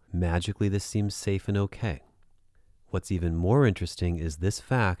playful, magically this seems safe and okay. What's even more interesting is this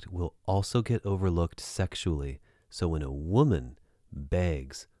fact will also get overlooked sexually. So when a woman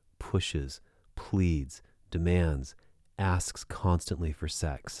begs, pushes, pleads, demands, asks constantly for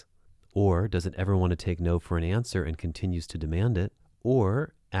sex, or doesn't ever want to take no for an answer and continues to demand it,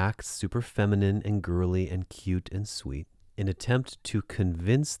 or acts super feminine and girly and cute and sweet, in attempt to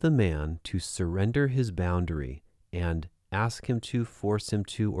convince the man to surrender his boundary and ask him to, force him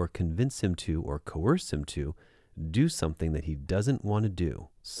to, or convince him to, or coerce him to do something that he doesn't want to do.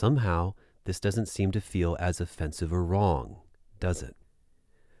 Somehow, this doesn't seem to feel as offensive or wrong, does it?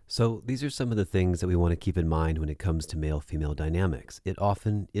 So these are some of the things that we want to keep in mind when it comes to male-female dynamics. It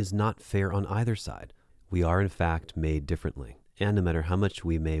often is not fair on either side. We are in fact made differently. And no matter how much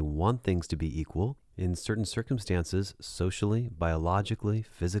we may want things to be equal, in certain circumstances, socially, biologically,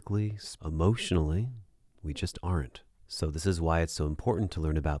 physically, emotionally, we just aren't. So this is why it's so important to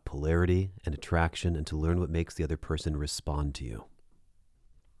learn about polarity and attraction and to learn what makes the other person respond to you.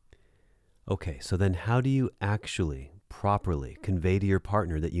 Okay, so then how do you actually properly convey to your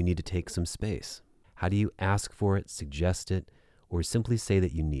partner that you need to take some space? How do you ask for it, suggest it, or simply say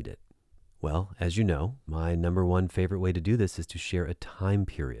that you need it? Well, as you know, my number one favorite way to do this is to share a time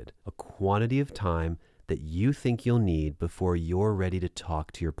period, a quantity of time that you think you'll need before you're ready to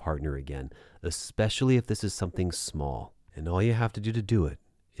talk to your partner again, especially if this is something small. And all you have to do it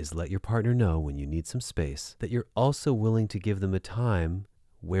is let your partner know when you need some space that you're also willing to give them a time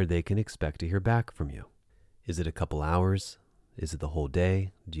where they can expect to hear back from you. Is it a couple hours? Is it the whole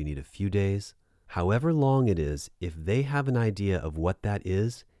day? Do you need a few days? However long it is, if they have an idea of what that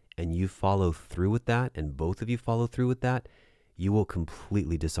is and you follow through with that and both of you follow through with that, you will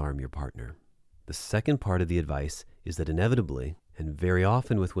completely disarm your partner. The second part of the advice is that inevitably, and very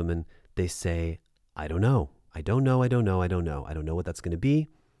often with women, they say, I don't know. I don't know what that's going to be.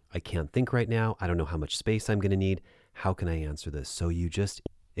 I can't think right now. I don't know how much space I'm going to need. How can I answer this? So you just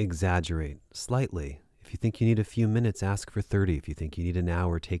exaggerate slightly. If you think you need a few minutes, ask for 30. If you think you need an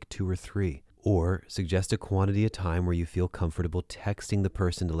hour, take 2 or 3. Or suggest a quantity of time where you feel comfortable texting the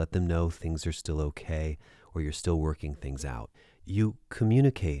person to let them know things are still okay or you're still working things out. You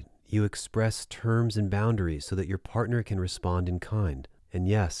communicate. You express terms and boundaries so that your partner can respond in kind. And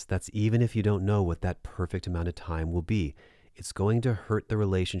yes, that's even if you don't know what that perfect amount of time will be. It's going to hurt the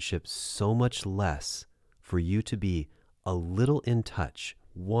relationship so much less for you to be a little in touch.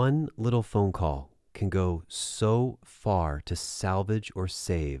 One little phone call can go so far to salvage or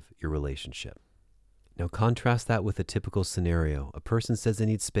save your relationship. Now contrast that with a typical scenario. A person says they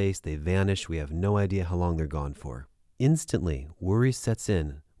need space, they vanish, we have no idea how long they're gone for. Instantly, worry sets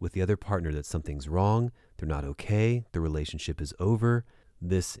in with the other partner that something's wrong, they're not okay, the relationship is over.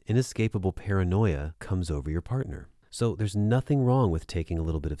 This inescapable paranoia comes over your partner. So there's nothing wrong with taking a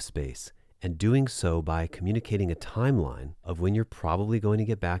little bit of space and doing so by communicating a timeline of when you're probably going to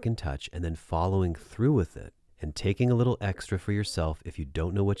get back in touch and then following through with it and taking a little extra for yourself if you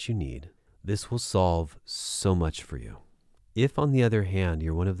don't know what you need. This will solve so much for you. If, on the other hand,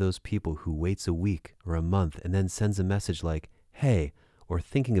 you're one of those people who waits a week or a month and then sends a message like, hey, or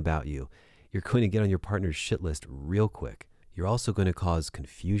thinking about you, you're going to get on your partner's shit list real quick. You're also going to cause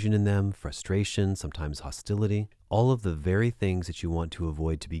confusion in them, frustration, sometimes hostility, all of the very things that you want to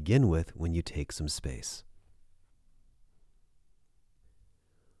avoid to begin with when you take some space.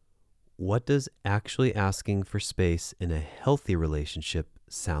 What does actually asking for space in a healthy relationship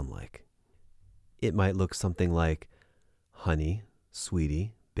sound like? It might look something like, honey,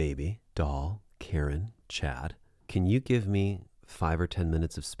 sweetie, baby, doll, Karen, Chad, can you give me 5 or 10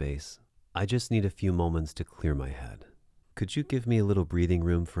 minutes of space? I just need a few moments to clear my head. Could you give me a little breathing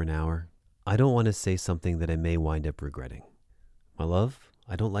room for an hour? I don't want to say something that I may wind up regretting. My love,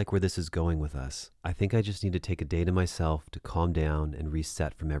 I don't like where this is going with us. I think I just need to take a day to myself to calm down and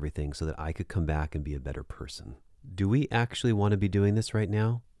reset from everything so that I could come back and be a better person. Do we actually want to be doing this right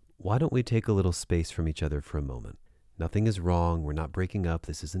now? Why don't we take a little space from each other for a moment? Nothing is wrong. We're not breaking up.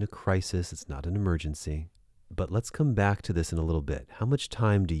 This isn't a crisis. It's not an emergency. But let's come back to this in a little bit. How much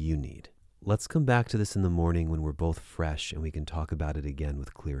time do you need? Let's come back to this in the morning when we're both fresh and we can talk about it again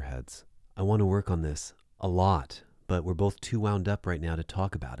with clear heads. I want to work on this a lot, but we're both too wound up right now to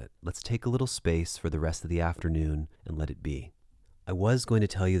talk about it. Let's take a little space for the rest of the afternoon and let it be. I was going to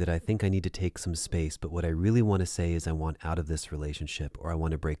tell you that I think I need to take some space, but what I really want to say is I want out of this relationship or I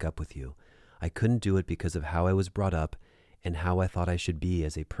want to break up with you. I couldn't do it because of how I was brought up and how I thought I should be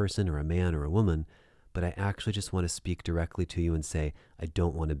as a person or a man or a woman, but I actually just want to speak directly to you and say, I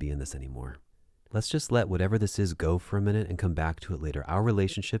don't want to be in this anymore. Let's just let whatever this is go for a minute and come back to it later. Our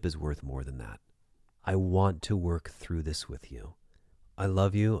relationship is worth more than that. I want to work through this with you. I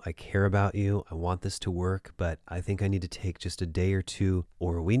love you. I care about you. I want this to work, but I think I need to take just a day or two,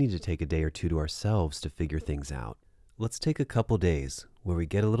 or we need to take a day or two to ourselves to figure things out. Let's take a couple days where we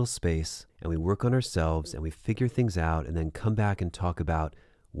get a little space and we work on ourselves and we figure things out and then come back and talk about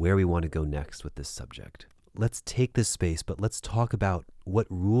where we want to go next with this subject. Let's take this space, but let's talk about what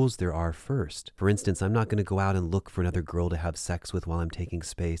rules there are first. For instance, I'm not going to go out and look for another girl to have sex with while I'm taking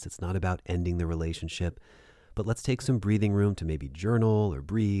space. It's not about ending the relationship, but let's take some breathing room to maybe journal or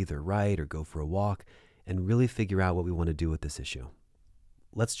breathe or write or go for a walk and really figure out what we want to do with this issue.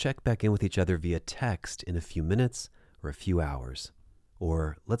 Let's check back in with each other via text in a few minutes or a few hours.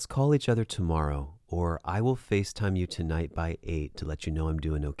 Or let's call each other tomorrow. Or I will FaceTime you tonight by 8 to let you know I'm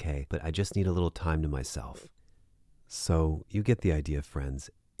doing okay, but I just need a little time to myself. So you get the idea,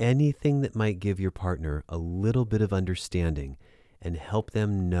 friends. Anything that might give your partner a little bit of understanding and help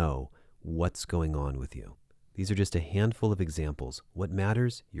them know what's going on with you. These are just a handful of examples. What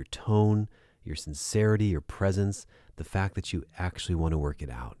matters? Your tone, your sincerity, your presence, the fact that you actually want to work it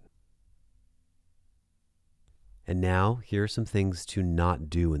out. And now, here are some things to not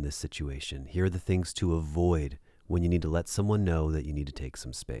do in this situation. Here are the things to avoid when you need to let someone know that you need to take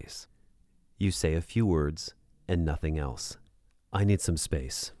some space. You say a few words and nothing else. I need some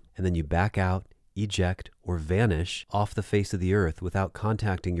space. And then you back out, eject, or vanish off the face of the earth without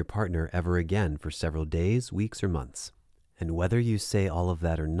contacting your partner ever again for several days, weeks, or months. And whether you say all of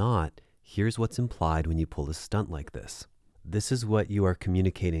that or not, here's what's implied when you pull a stunt like this. This is what you are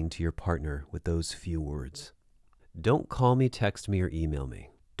communicating to your partner with those few words. Don't call me, text me, or email me.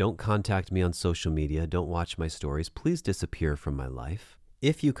 Don't contact me on social media. Don't watch my stories. Please disappear from my life.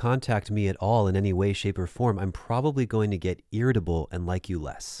 If you contact me at all in any way, shape, or form, I'm probably going to get irritable and like you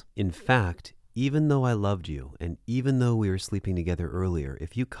less. In fact, even though I loved you, and even though we were sleeping together earlier,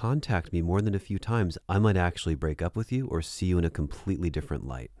 if you contact me more than a few times, I might actually break up with you or see you in a completely different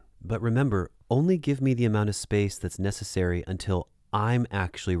light. But remember, only give me the amount of space that's necessary until I'm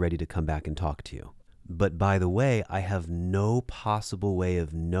actually ready to come back and talk to you. But by the way, I have no possible way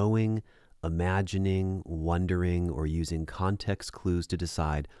of knowing, imagining, wondering, or using context clues to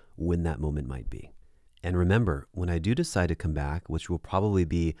decide when that moment might be. And remember, when I do decide to come back, which will probably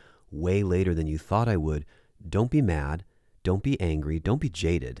be way later than you thought I would, don't be mad, don't be angry, don't be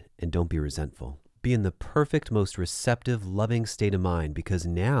jaded, and don't be resentful. Be in the perfect, most receptive, loving state of mind, because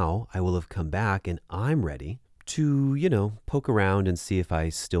now I will have come back and I'm ready to, poke around and see if I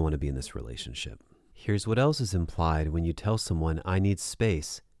still want to be in this relationship. Here's what else is implied when you tell someone, I need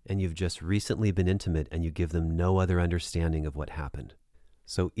space, and you've just recently been intimate and you give them no other understanding of what happened.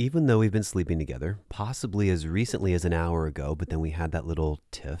 So even though we've been sleeping together, possibly as recently as an hour ago, but then we had that little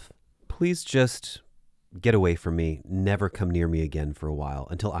tiff, please just get away from me, never come near me again for a while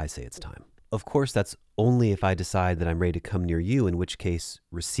until I say it's time. Of course, that's only if I decide that I'm ready to come near you, in which case,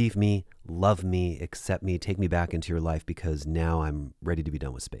 receive me, love me, accept me, take me back into your life because now I'm ready to be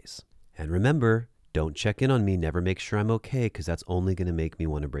done with space. And remember, don't check in on me, never make sure I'm okay, because that's only going to make me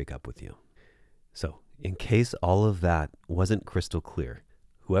want to break up with you. So, in case all of that wasn't crystal clear,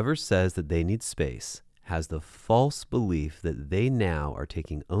 whoever says that they need space has the false belief that they now are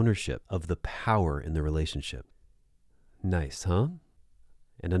taking ownership of the power in the relationship. Nice, huh?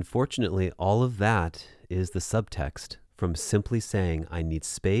 And unfortunately, all of that is the subtext from simply saying, I need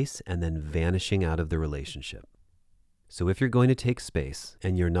space, and then vanishing out of the relationship. So if you're going to take space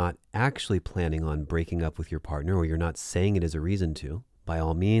and you're not actually planning on breaking up with your partner, or you're not saying it as a reason to, by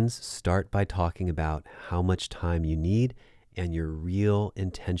all means, start by talking about how much time you need and your real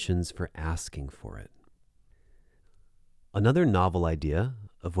intentions for asking for it. Another novel idea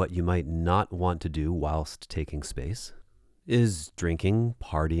of what you might not want to do whilst taking space is drinking,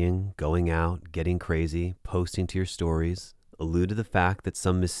 partying, going out, getting crazy, posting to your stories. Allude to the fact that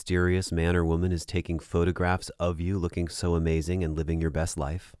some mysterious man or woman is taking photographs of you looking so amazing and living your best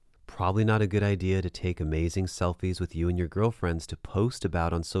life. Probably not a good idea to take amazing selfies with you and your girlfriends to post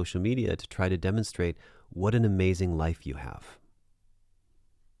about on social media to try to demonstrate what an amazing life you have.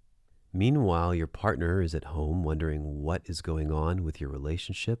 Meanwhile, your partner is at home wondering what is going on with your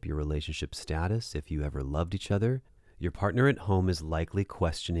relationship status, if you ever loved each other. Your partner at home is likely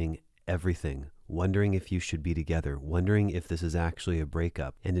questioning everything, wondering if you should be together, wondering if this is actually a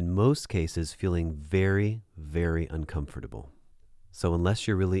breakup, and in most cases feeling very, very uncomfortable. So unless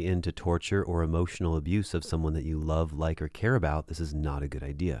you're really into torture or emotional abuse of someone that you love, like, or care about, this is not a good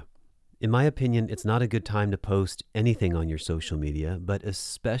idea. In my opinion, it's not a good time to post anything on your social media, but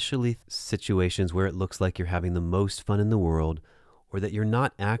especially situations where it looks like you're having the most fun in the world, or that you're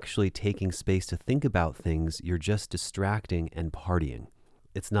not actually taking space to think about things, you're just distracting and partying.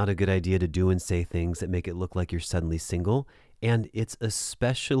 It's not a good idea to do and say things that make it look like you're suddenly single, and it's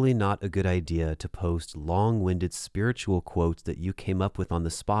especially not a good idea to post long-winded spiritual quotes that you came up with on the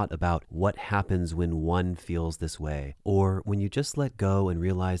spot about what happens when one feels this way, or when you just let go and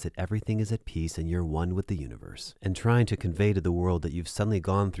realize that everything is at peace and you're one with the universe, and trying to convey to the world that you've suddenly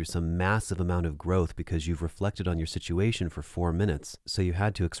gone through some massive amount of growth because you've reflected on your situation for 4 minutes, so you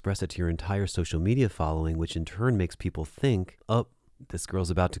had to express it to your entire social media following, which in turn makes people think, oh, this girl's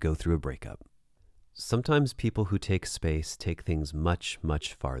about to go through a breakup. Sometimes people who take space take things much,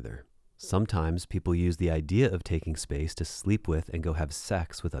 much farther. Sometimes people use the idea of taking space to sleep with and go have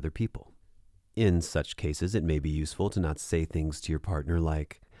sex with other people. In such cases, it may be useful to not say things to your partner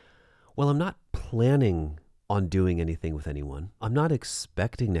like, well, I'm not planning on doing anything with anyone. I'm not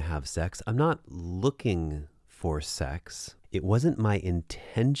expecting to have sex. I'm not looking for sex. It wasn't my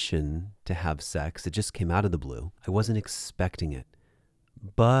intention to have sex. It just came out of the blue. I wasn't expecting it.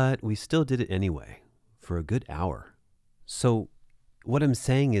 But we still did it anyway for a good hour. So what I'm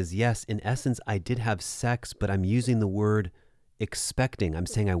saying is, yes, in essence, I did have sex, but I'm using the word expecting. I'm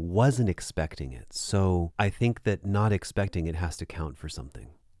saying I wasn't expecting it. So I think that not expecting it has to count for something.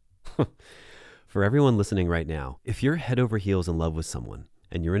 For everyone listening right now, if you're head over heels in love with someone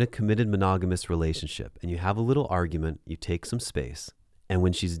and you're in a committed monogamous relationship and you have a little argument, you take some space, and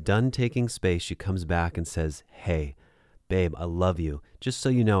when she's done taking space, she comes back and says, hey, babe, I love you. Just so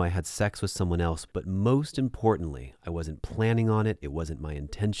you know, I had sex with someone else, but most importantly, I wasn't planning on it, it wasn't my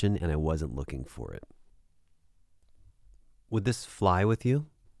intention, and I wasn't looking for it. Would this fly with you?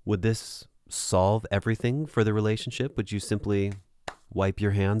 Would this solve everything for the relationship? Would you simply wipe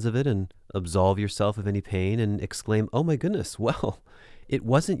your hands of it and absolve yourself of any pain and exclaim, oh my goodness, well, it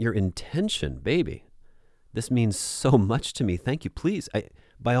wasn't your intention, baby. This means so much to me. Thank you. Please,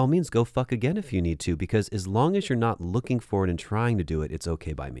 by all means, go fuck again if you need to, because as long as you're not looking for it and trying to do it, it's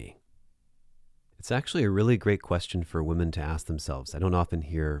okay by me. It's actually a really great question for women to ask themselves. I don't often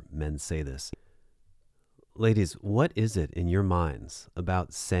hear men say this. Ladies, what is it in your minds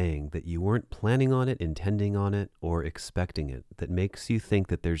about saying that you weren't planning on it, intending on it, or expecting it that makes you think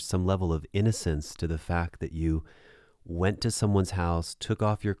that there's some level of innocence to the fact that you went to someone's house, took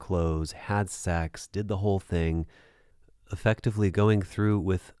off your clothes, had sex, did the whole thing, effectively going through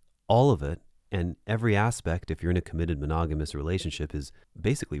with all of it, and every aspect, if you're in a committed monogamous relationship, is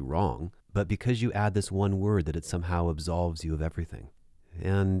basically wrong, but because you add this one word that it somehow absolves you of everything.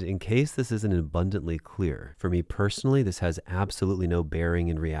 And in case this isn't abundantly clear, for me personally, this has absolutely no bearing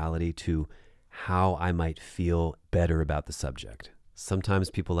in reality to how I might feel better about the subject. Sometimes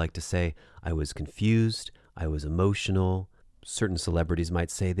people like to say, I was confused, I was emotional. Certain celebrities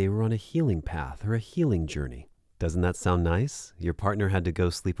might say they were on a healing path or a healing journey. Doesn't that sound nice? Your partner had to go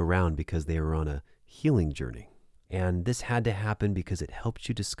sleep around because they were on a healing journey. And this had to happen because it helped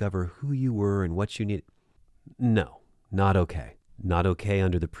you discover who you were and what you need. No, not okay. Not okay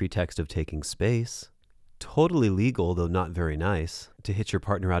under the pretext of taking space. Totally legal, though not very nice, to hit your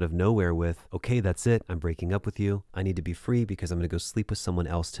partner out of nowhere with, okay, that's it, I'm breaking up with you. I need to be free because I'm going to go sleep with someone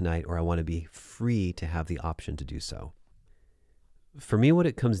else tonight, or I want to be free to have the option to do so. For me, what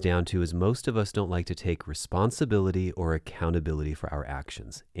it comes down to is most of us don't like to take responsibility or accountability for our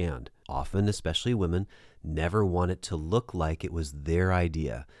actions. And often, especially women, never want it to look like it was their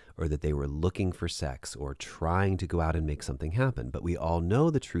idea or that they were looking for sex or trying to go out and make something happen. But we all know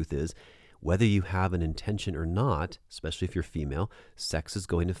the truth is, whether you have an intention or not, especially if you're female, sex is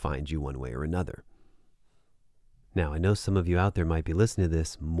going to find you one way or another. Now, I know some of you out there might be listening to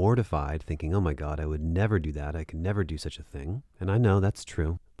this mortified, thinking, oh my God, I would never do that. I could never do such a thing. And I know that's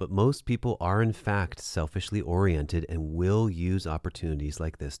true. But most people are in fact selfishly oriented and will use opportunities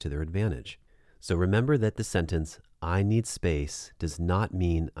like this to their advantage. So remember that the sentence, I need space, does not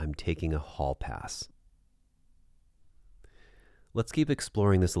mean I'm taking a hall pass. Let's keep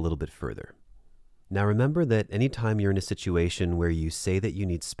exploring this a little bit further. Now remember that anytime you're in a situation where you say that you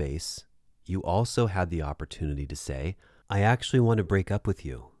need space, you also had the opportunity to say, I actually want to break up with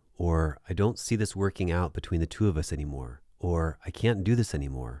you, or I don't see this working out between the two of us anymore, or I can't do this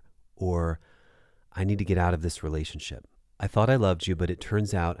anymore, or I need to get out of this relationship. I thought I loved you, but it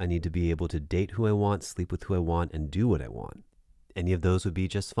turns out I need to be able to date who I want, sleep with who I want, and do what I want. Any of those would be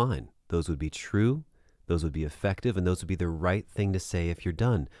just fine. Those would be true, those would be effective, and those would be the right thing to say if you're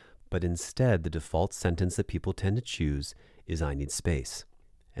done. But instead, the default sentence that people tend to choose is I need space.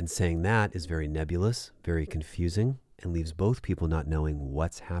 And saying that is very nebulous, very confusing, and leaves both people not knowing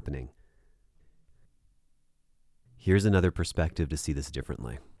what's happening. Here's another perspective to see this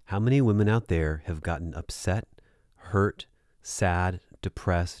differently. How many women out there have gotten upset, hurt, sad,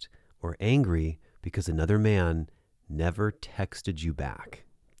 depressed, or angry because another man never texted you back?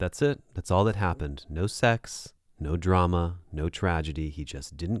 That's it. That's all that happened. No sex, no drama, no tragedy. He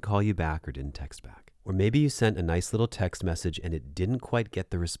just didn't call you back or didn't text back. Or maybe you sent a nice little text message and it didn't quite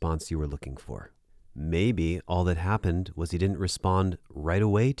get the response you were looking for. Maybe all that happened was he didn't respond right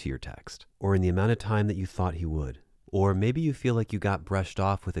away to your text, or in the amount of time that you thought he would. Or maybe you feel like you got brushed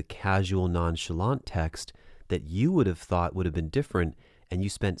off with a casual, nonchalant text that you would have thought would have been different, and you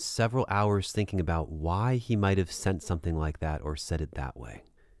spent several hours thinking about why he might have sent something like that or said it that way.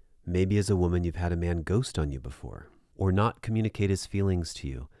 Maybe as a woman you've had a man ghost on you before, or not communicate his feelings to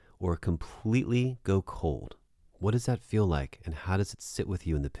you, or completely go cold. What does that feel like, and how does it sit with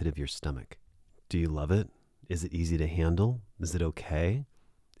you in the pit of your stomach? Do you love it? Is it easy to handle? Is it okay?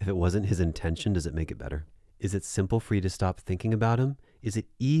 If it wasn't his intention, does it make it better? Is it simple for you to stop thinking about him? Is it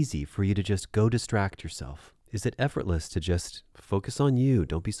easy for you to just go distract yourself? Is it effortless to just focus on you?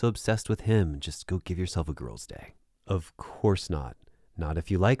 Don't be so obsessed with him. Just go give yourself a girl's day. Of course not. Not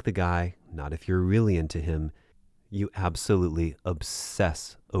if you like the guy, not if you're really into him. You absolutely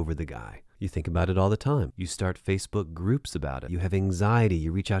obsess over the guy. You think about it all the time. You start Facebook groups about it. You have anxiety.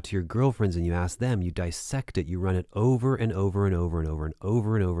 You reach out to your girlfriends and you ask them. You dissect it. You run it over and over and over and over and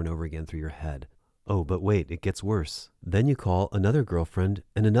over and over and over again through your head. Oh, but wait, it gets worse. Then you call another girlfriend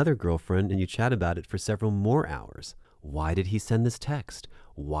and you chat about it for several more hours. Why did he send this text?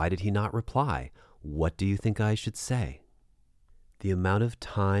 Why did he not reply? What do you think I should say? The amount of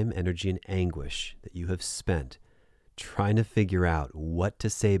time, energy, and anguish that you have spent trying to figure out what to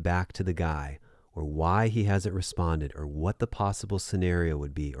say back to the guy, or why he hasn't responded, or what the possible scenario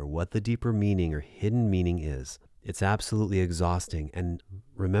would be, or what the deeper meaning or hidden meaning is. It's absolutely exhausting. And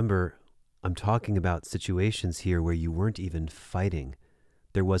remember, I'm talking about situations here where you weren't even fighting.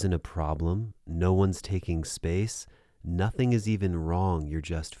 There wasn't a problem. No one's taking space. Nothing is even wrong. You're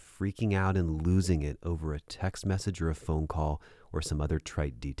just freaking out and losing it over a text message or a phone call or some other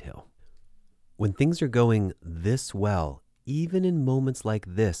trite detail. When things are going this well, even in moments like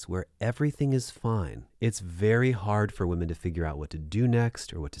this where everything is fine, it's very hard for women to figure out what to do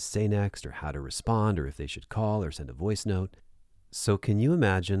next or what to say next or how to respond or if they should call or send a voice note. So can you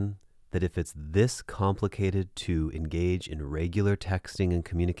imagine that if it's this complicated to engage in regular texting and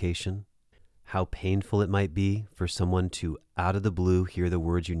communication, how painful it might be for someone to, out of the blue, hear the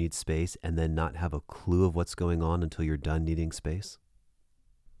words "you need space" and then not have a clue of what's going on until you're done needing space?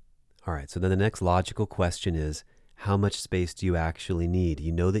 All right, so then the next logical question is, how much space do you actually need?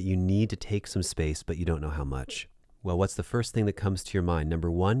 You know that you need to take some space, but you don't know how much. Well, what's the first thing that comes to your mind? Number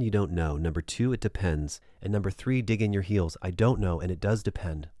one, you don't know. Number two, it depends. And number three, dig in your heels. I don't know, and it does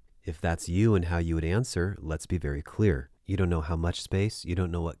depend. If that's you and how you would answer, let's be very clear. You don't know how much space, you don't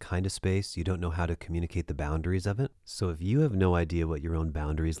know what kind of space, you don't know how to communicate the boundaries of it. So if you have no idea what your own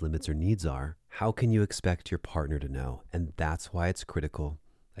boundaries, limits, or needs are, how can you expect your partner to know? And that's why it's critical.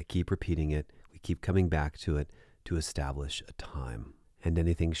 I keep repeating it. We keep coming back to it to establish a time. And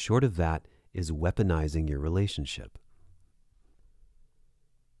anything short of that is weaponizing your relationship.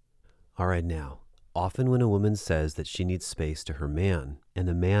 All right, now, often when a woman says that she needs space to her man, and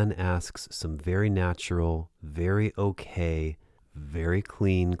the man asks some very natural, very okay, very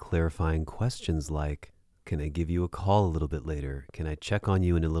clean, clarifying questions like, can I give you a call a little bit later? Can I check on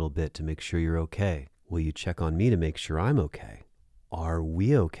you in a little bit to make sure you're okay? Will you check on me to make sure I'm okay? Are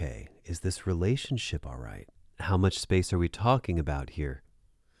we okay? Is this relationship all right? How much space are we talking about here?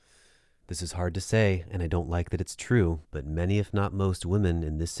 This is hard to say, and I don't like that it's true, but many, if not most, women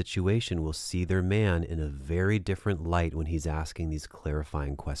in this situation will see their man in a very different light when he's asking these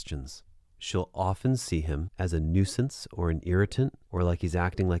clarifying questions. She'll often see him as a nuisance or an irritant, or like he's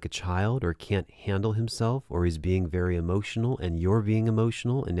acting like a child or can't handle himself, or he's being very emotional and you're being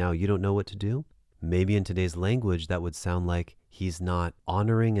emotional and now you don't know what to do. Maybe in today's language, that would sound like he's not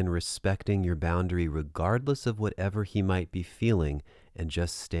honoring and respecting your boundary regardless of whatever he might be feeling and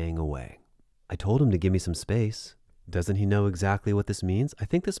just staying away. I told him to give me some space. Doesn't he know exactly what this means? I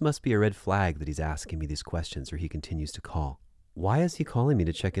think this must be a red flag that he's asking me these questions or he continues to call. Why is he calling me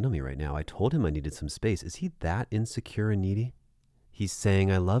to check in on me right now? I told him I needed some space. Is he that insecure and needy? He's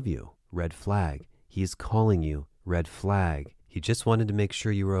saying I love you. Red flag. He's calling you. Red flag. He just wanted to make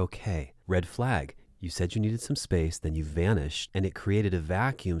sure you were okay. Red flag. You said you needed some space, then you vanished, and it created a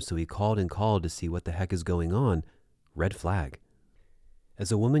vacuum, so he called and called to see what the heck is going on. Red flag.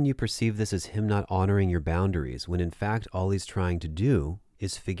 As a woman, you perceive this as him not honoring your boundaries, when in fact all he's trying to do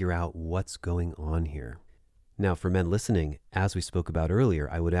is figure out what's going on here. Now, for men listening, as we spoke about earlier,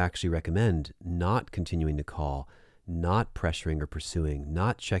 I would actually recommend not continuing to call, not pressuring or pursuing,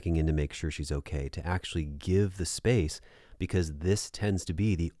 not checking in to make sure she's okay, to actually give the space, because this tends to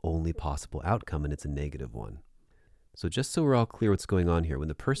be the only possible outcome, and it's a negative one. So just so we're all clear what's going on here, when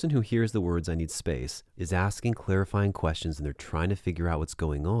the person who hears the words "I need space" is asking clarifying questions and they're trying to figure out what's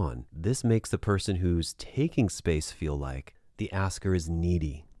going on, this makes the person who's taking space feel like the asker is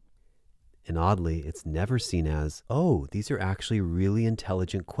needy. And oddly, it's never seen as, oh, these are actually really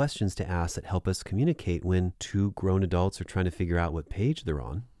intelligent questions to ask that help us communicate when two grown adults are trying to figure out what page they're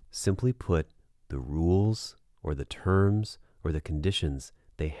on. Simply put, the rules or the terms or the conditions,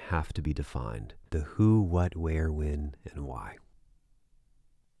 they have to be defined. The who, what, where, when, and why.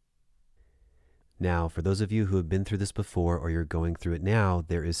 Now, for those of you who have been through this before or you're going through it now,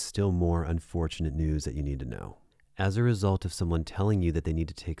 there is still more unfortunate news that you need to know. As a result of someone telling you that they need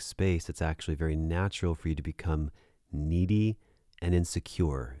to take space, it's actually very natural for you to become needy and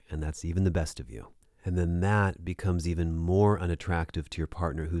insecure, and that's even the best of you. And then that becomes even more unattractive to your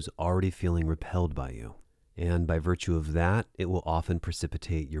partner who's already feeling repelled by you. And by virtue of that, it will often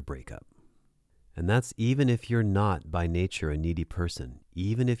precipitate your breakup. And that's even if you're not by nature a needy person,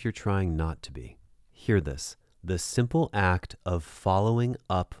 even if you're trying not to be. Hear this. The simple act of following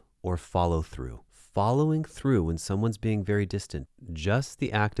up or follow through. Following through when someone's being very distant, just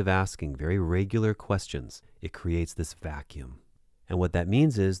the act of asking very regular questions, it creates this vacuum. And what that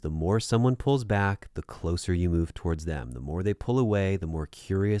means is the more someone pulls back, the closer you move towards them. The more they pull away, the more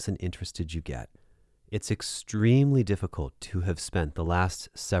curious and interested you get. It's extremely difficult to have spent the last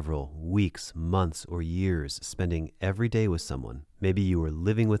several weeks, months, or years spending every day with someone. Maybe you were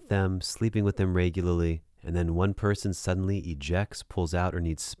living with them, sleeping with them regularly, and then one person suddenly ejects, pulls out, or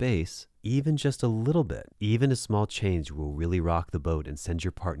needs space. Even just a little bit, even a small change will really rock the boat and send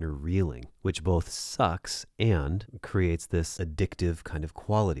your partner reeling, which both sucks and creates this addictive kind of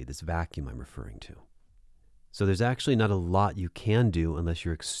quality, this vacuum I'm referring to. So there's actually not a lot you can do unless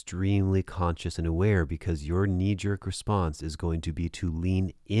you're extremely conscious and aware, because your knee-jerk response is going to be to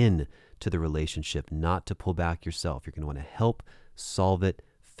lean in to the relationship, not to pull back yourself. You're going to want to help, solve it,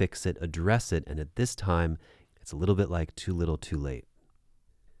 fix it, address it, and at this time, it's a little bit like too little too late.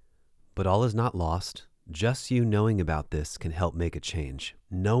 But all is not lost. Just you knowing about this can help make a change.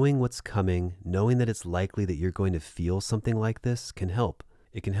 Knowing what's coming, knowing that it's likely that you're going to feel something like this can help.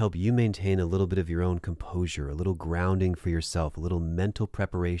 It can help you maintain a little bit of your own composure, a little grounding for yourself, a little mental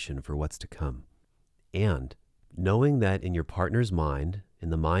preparation for what's to come. And knowing that in your partner's mind, in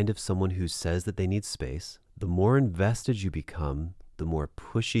the mind of someone who says that they need space, the more invested you become, the more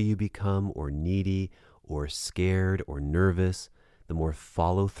pushy you become, or needy, or scared, or nervous, the more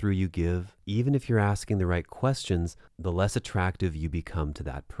follow through you give, even if you're asking the right questions, the less attractive you become to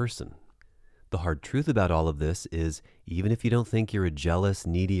that person. The hard truth about all of this is, even if you don't think you're a jealous,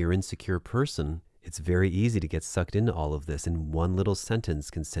 needy, or insecure person, it's very easy to get sucked into all of this, and one little sentence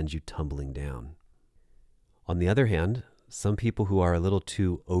can send you tumbling down. On the other hand, some people who are a little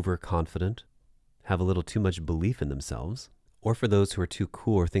too overconfident, have a little too much belief in themselves, or for those who are too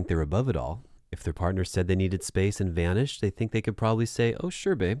cool or think they're above it all, if their partner said they needed space and vanished, they think they could probably say, "Oh,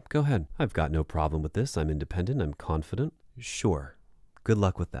 sure, babe, go ahead. I've got no problem with this. I'm independent. I'm confident." Sure. Good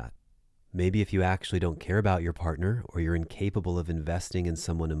luck with that. Maybe if you actually don't care about your partner, or you're incapable of investing in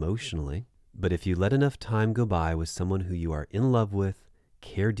someone emotionally, but if you let enough time go by with someone who you are in love with,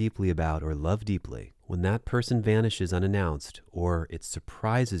 care deeply about, or love deeply, when that person vanishes unannounced, or it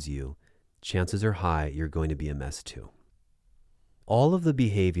surprises you, chances are high you're going to be a mess too. All of the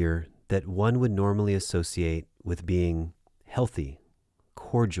behavior that one would normally associate with being healthy,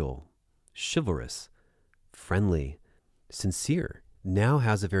 cordial, chivalrous, friendly, sincere, now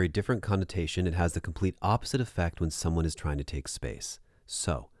has a very different connotation. It has the complete opposite effect when someone is trying to take space.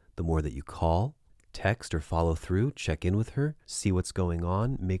 So, the more that you call, text, or follow through, check in with her, see what's going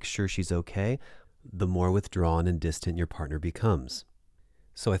on, make sure she's okay, the more withdrawn and distant your partner becomes.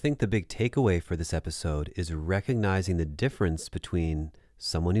 So I think the big takeaway for this episode is recognizing the difference between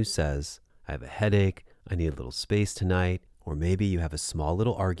someone who says, "I have a headache, I need a little space tonight," or maybe you have a small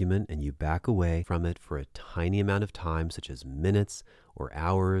little argument and you back away from it for a tiny amount of time, such as minutes or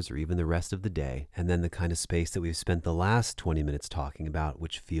hours or even the rest of the day, and then the kind of space that we've spent the last 20 minutes talking about,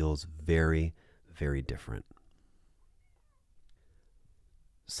 which feels very, very different.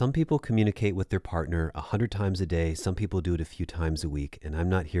 Some people communicate with their partner 100 times a day. Some people do it a few times a week, and I'm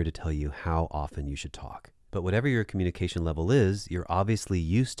not here to tell you how often you should talk. But whatever your communication level is, you're obviously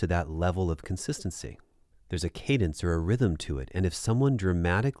used to that level of consistency. There's a cadence or a rhythm to it, and if someone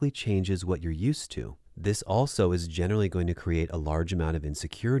dramatically changes what you're used to, this also is generally going to create a large amount of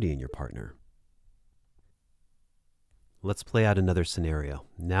insecurity in your partner. Let's play out another scenario.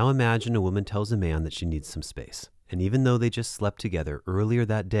 Now imagine a woman tells a man that she needs some space. And even though they just slept together earlier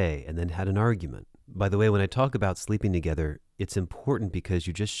that day and then had an argument. By the way, when I talk about sleeping together, it's important because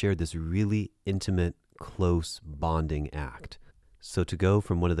you just shared this really intimate, close bonding act. So to go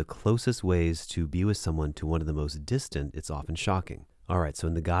from one of the closest ways to be with someone to one of the most distant, it's often shocking. All right, so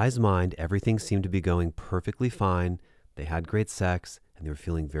in the guy's mind, everything seemed to be going perfectly fine. They had great sex, and they were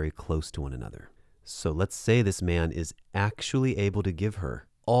feeling very close to one another. So let's say this man is actually able to give her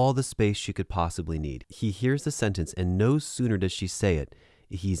all the space she could possibly need. He hears the sentence, and no sooner does she say it,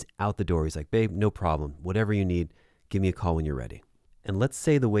 he's out the door. He's like, "Babe, no problem. Whatever you need, give me a call when you're ready." And let's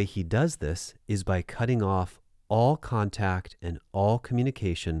say the way he does this is by cutting off all contact and all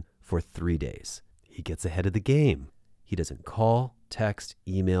communication for 3 days. He gets ahead of the game. He doesn't call, text,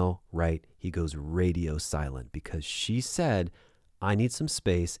 email, write. He goes radio silent because she said, I need some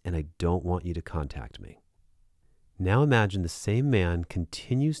space and I don't want you to contact me. Now imagine the same man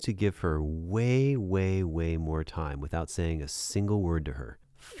continues to give her way, way, way more time without saying a single word to her.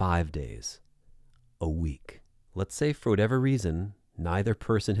 5 days, a week. Let's say for whatever reason, neither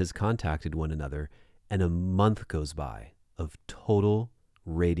person has contacted one another and a month goes by of total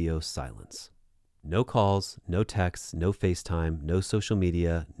radio silence. No calls, no texts, no FaceTime, no social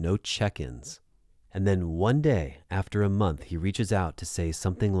media, no check-ins. And then one day, after a month, he reaches out to say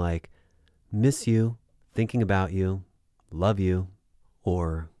something like, miss you, thinking about you, love you,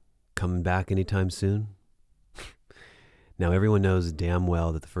 or coming back anytime soon. Now, everyone knows damn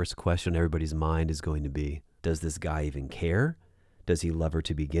well that the first question on everybody's mind is going to be, does this guy even care? Does he love her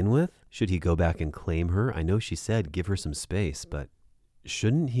to begin with? Should he go back and claim her? I know she said give her some space, but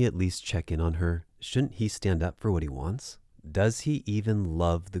shouldn't he at least check in on her? Shouldn't he stand up for what he wants? Does he even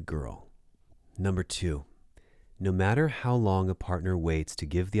love the girl? Number 2, no matter how long a partner waits to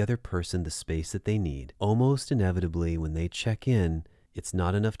give the other person the space that they need, almost inevitably when they check in, it's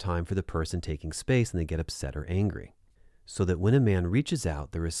not enough time for the person taking space and they get upset or angry. So that when a man reaches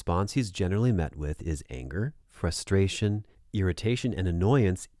out, the response he's generally met with is anger, frustration, irritation, and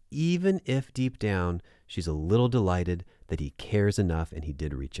annoyance, even if deep down she's a little delighted that he cares enough and he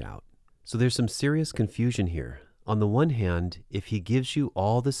did reach out. So there's some serious confusion here. On the one hand, if he gives you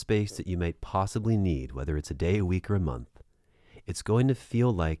all the space that you might possibly need, whether it's a day, a week, or a month, it's going to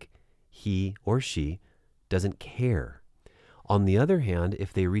feel like he or she doesn't care. On the other hand,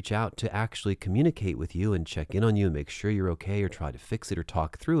 if they reach out to actually communicate with you and check in on you and make sure you're okay or try to fix it or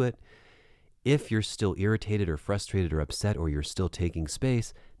talk through it, if you're still irritated or frustrated or upset or you're still taking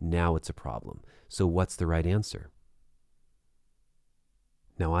space, now it's a problem. So what's the right answer?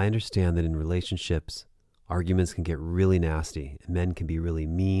 Now, I understand that in relationships, arguments can get really nasty and men can be really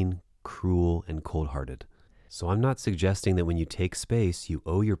mean, cruel, and cold-hearted. So I'm not suggesting that when you take space, you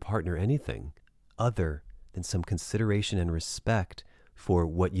owe your partner anything other than some consideration and respect for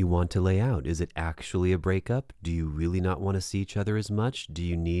what you want to lay out. Is it actually a breakup? Do you really not want to see each other as much? Do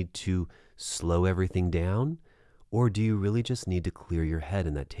you need to slow everything down? Or do you really just need to clear your head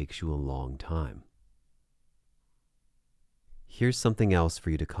and that takes you a long time? Here's something else for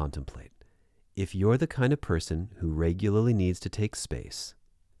you to contemplate. If you're the kind of person who regularly needs to take space,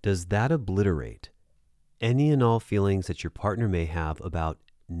 does that obliterate any and all feelings that your partner may have about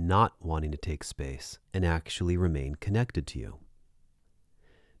not wanting to take space and actually remain connected to you?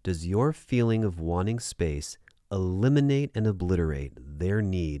 Does your feeling of wanting space eliminate and obliterate their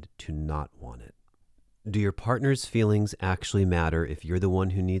need to not want it? Do your partner's feelings actually matter if you're the one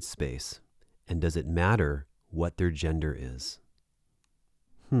who needs space? And does it matter what their gender is?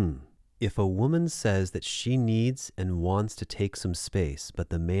 If a woman says that she needs and wants to take some space, but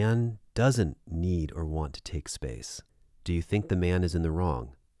the man doesn't need or want to take space, do you think the man is in the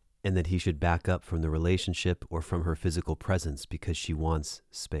wrong and that he should back up from the relationship or from her physical presence because she wants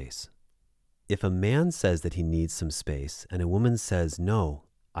space? If a man says that he needs some space and a woman says, no,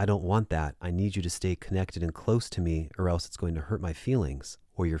 I don't want that, I need you to stay connected and close to me or else it's going to hurt my feelings,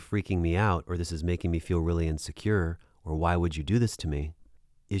 or you're freaking me out, or this is making me feel really insecure, or why would you do this to me?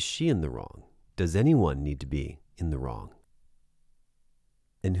 Is she in the wrong? Does anyone need to be in the wrong?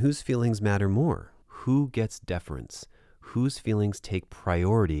 And whose feelings matter more? Who gets deference? Whose feelings take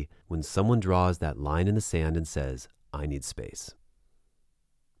priority when someone draws that line in the sand and says, I need space?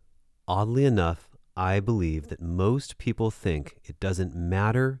 Oddly enough, I believe that most people think it doesn't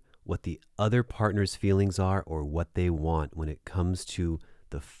matter what the other partner's feelings are or what they want when it comes to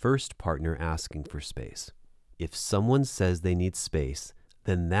the first partner asking for space. If someone says they need space,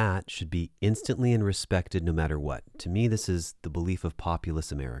 then that should be instantly and respected no matter what. To me, this is the belief of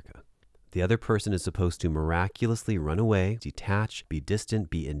populous America. The other person is supposed to miraculously run away, detach, be distant,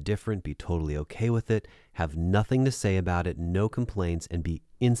 be indifferent, be totally okay with it, have nothing to say about it, no complaints, and be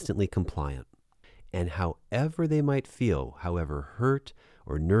instantly compliant. And however they might feel, however hurt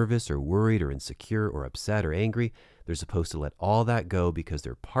or nervous or worried or insecure or upset or angry, they're supposed to let all that go because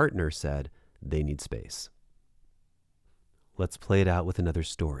their partner said they need space. Let's play it out with another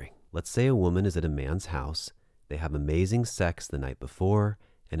story. Let's say a woman is at a man's house. They have amazing sex the night before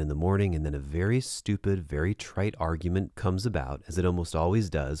and in the morning, and then a very stupid, very trite argument comes about, as it almost always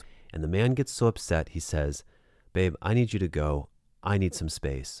does, and the man gets so upset he says, babe, I need you to go. I need some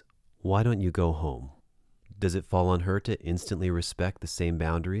space. Why don't you go home? Does it fall on her to instantly respect the same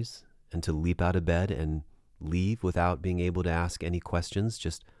boundaries and to leap out of bed and leave without being able to ask any questions,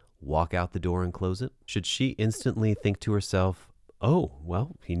 just walk out the door and close it? Should she instantly think to herself, Oh,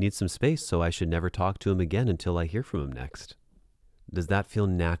 well, he needs some space, so I should never talk to him again until I hear from him next. Does that feel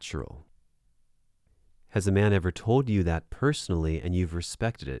natural? Has a man ever told you that personally and you've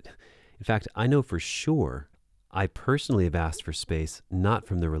respected it? In fact, I know for sure I personally have asked for space, not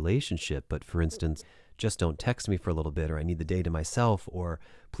from the relationship, but for instance, just don't text me for a little bit, or I need the day to myself, or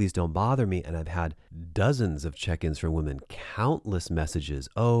please don't bother me. And I've had dozens of check-ins from women, countless messages.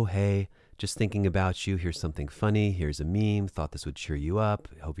 Oh, hey, just thinking about you. Here's something funny. Here's a meme. Thought this would cheer you up.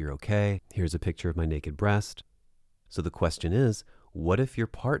 Hope you're okay. Here's a picture of my naked breast. So the question is, what if your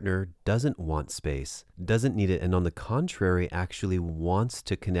partner doesn't want space, doesn't need it, and on the contrary, actually wants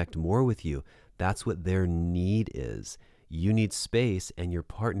to connect more with you? That's what their need is. You need space, and your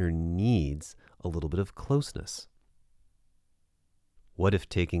partner needs a little bit of closeness. What if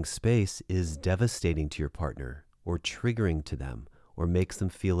taking space is devastating to your partner, or triggering to them, or makes them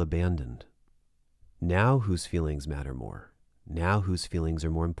feel abandoned? Now whose feelings matter more? Now whose feelings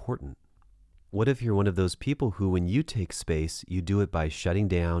are more important? What if you're one of those people who, when you take space, you do it by shutting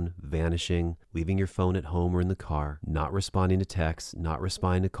down, vanishing, leaving your phone at home or in the car, not responding to texts, not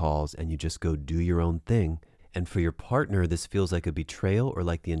responding to calls, and you just go do your own thing? And for your partner, this feels like a betrayal or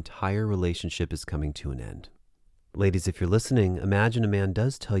like the entire relationship is coming to an end. Ladies, if you're listening, imagine a man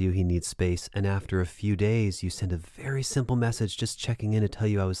does tell you he needs space, and after a few days, you send a very simple message just checking in to tell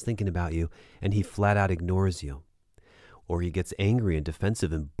you I was thinking about you, and he flat out ignores you. Or he gets angry and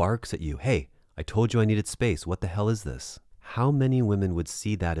defensive and barks at you. Hey, I told you I needed space. What the hell is this? How many women would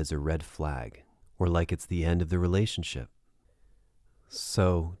see that as a red flag, or like it's the end of the relationship?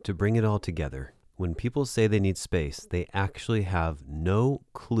 So, to bring it all together, when people say they need space, they actually have no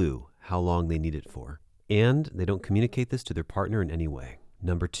clue how long they need it for. And they don't communicate this to their partner in any way.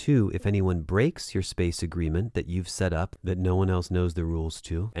 Number two, if anyone breaks your space agreement that you've set up, that no one else knows the rules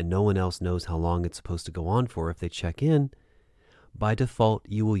to, and no one else knows how long it's supposed to go on for if they check in, by default,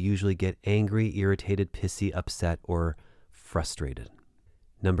 you will usually get angry, irritated, pissy, upset, or frustrated.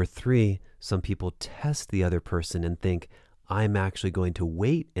 Number three, some people test the other person and think, I'm actually going to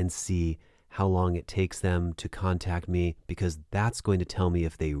wait and see how long it takes them to contact me because that's going to tell me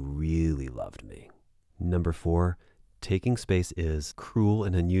if they really loved me. Number four, taking space is cruel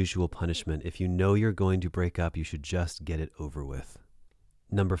and unusual punishment. If you know you're going to break up, you should just get it over with.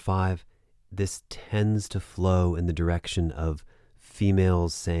 Number five, this tends to flow in the direction of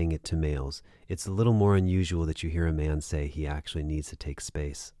females saying it to males. It's a little more unusual that you hear a man say he actually needs to take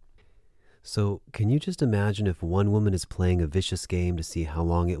space. So can you just imagine if one woman is playing a vicious game to see how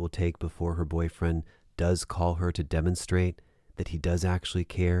long it will take before her boyfriend does call her to demonstrate that he does actually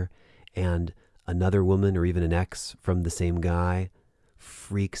care, and another woman or even an ex from the same guy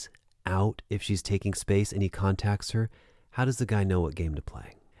freaks out if she's taking space and he contacts her? How does the guy know what game to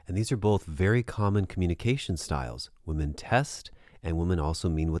play? And these are both very common communication styles. Women test, and women also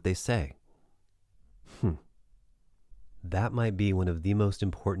mean what they say. That might be one of the most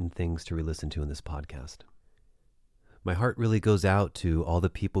important things to re-listen to in this podcast. My heart really goes out to all the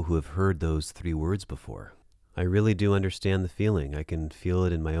people who have heard those three words before. I really do understand the feeling. I can feel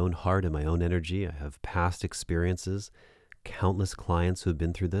it in my own heart and my own energy. I have past experiences, countless clients who have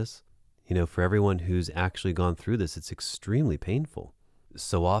been through this. You know, for everyone who's actually gone through this, it's extremely painful.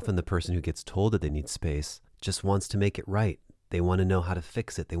 So often the person who gets told that they need space just wants to make it right. They want to know how to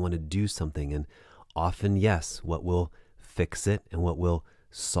fix it. They want to do something. And often, yes, what will fix it and what will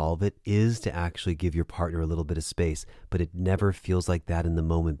solve it is to actually give your partner a little bit of space, but it never feels like that in the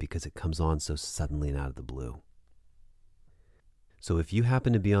moment because it comes on so suddenly and out of the blue. So if you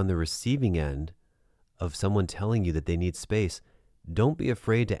happen to be on the receiving end of someone telling you that they need space, don't be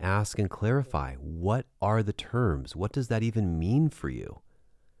afraid to ask and clarify. What are the terms? What does that even mean for you?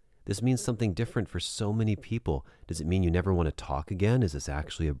 This means something different for so many people. Does it mean you never want to talk again? Is this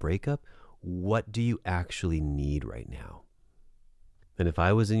actually a breakup? What do you actually need right now? And if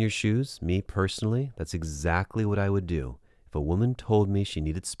I was in your shoes, me personally, that's exactly what I would do. If a woman told me she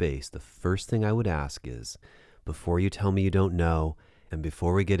needed space, the first thing I would ask is, before you tell me you don't know, and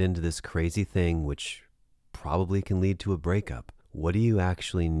before we get into this crazy thing, which probably can lead to a breakup, what do you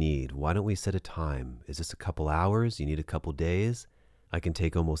actually need? Why don't we set a time? Is this a couple hours? You need a couple days? I can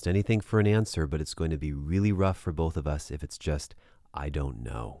take almost anything for an answer, but it's going to be really rough for both of us if it's just, I don't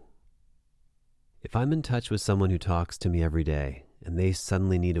know. If I'm in touch with someone who talks to me every day and they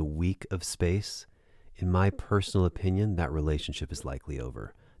suddenly need a week of space, in my personal opinion, that relationship is likely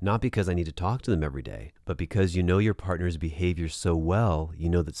over. Not because I need to talk to them every day, but because you know your partner's behavior so well, you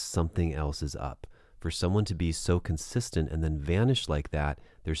know that something else is up. For someone to be so consistent and then vanish like that,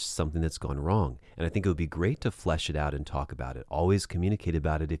 there's something that's gone wrong. And I think it would be great to flesh it out and talk about it. Always communicate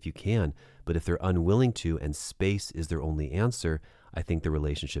about it if you can. But if they're unwilling to and space is their only answer, I think the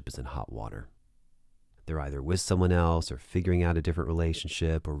relationship is in hot water. They're either with someone else or figuring out a different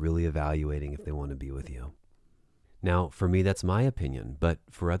relationship or really evaluating if they want to be with you. Now, for me, that's my opinion. But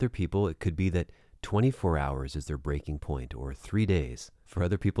for other people, it could be that 24 hours is their breaking point, or 3 days. For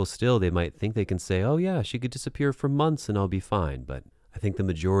other people still, they might think they can say, oh yeah, she could disappear for months and I'll be fine. But I think the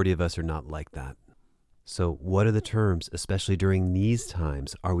majority of us are not like that. So what are the terms, especially during these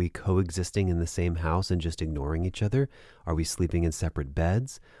times? Are we coexisting in the same house and just ignoring each other? Are we sleeping in separate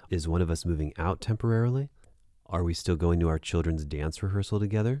beds? Is one of us moving out temporarily? Are we still going to our children's dance rehearsal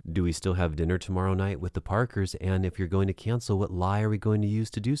together? Do we still have dinner tomorrow night with the Parkers? And if you're going to cancel, what lie are we going to use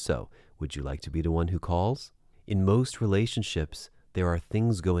to do so? Would you like to be the one who calls? In most relationships, there are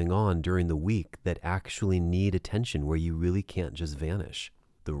things going on during the week that actually need attention where you really can't just vanish.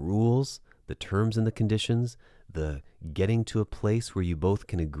 The rules, the terms and the conditions, the getting to a place where you both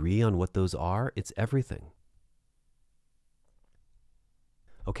can agree on what those are, it's everything.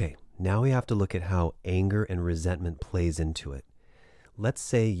 Okay, now we have to look at how anger and resentment plays into it. Let's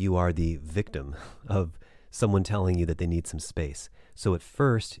say you are the victim of someone telling you that they need some space. So at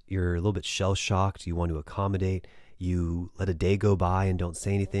first, you're a little bit shell-shocked, you want to accommodate, you let a day go by and don't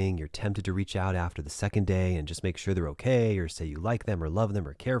say anything, you're tempted to reach out after the second day and just make sure they're okay, or say you like them or love them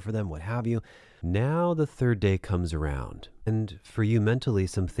or care for them, what have you. Now the third day comes around, and for you mentally,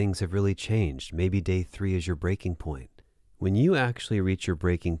 some things have really changed. Maybe day 3 is your breaking point. When you actually reach your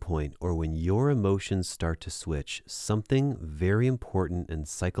breaking point, or when your emotions start to switch, something very important and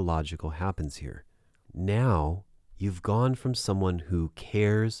psychological happens here. Now, you've gone from someone who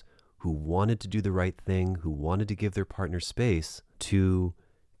cares, who wanted to do the right thing, who wanted to give their partner space, to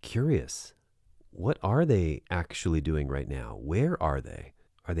curious. What are they actually doing right now? Where are they?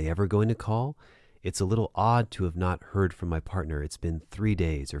 Are they ever going to call? It's a little odd to have not heard from my partner. It's been 3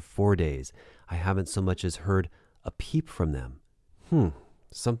 days or 4 days. I haven't so much as heard a peep from them.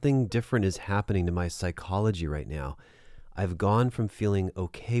 Something different is happening to my psychology right now. I've gone from feeling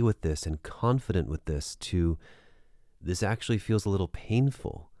okay with this and confident with this to this actually feels a little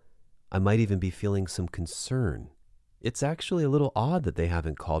painful. I might even be feeling some concern. It's actually a little odd that they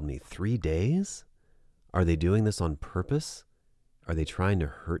haven't called me 3 days. Are they doing this on purpose? Are they trying to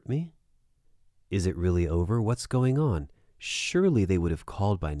hurt me? Is it really over? What's going on? Surely they would have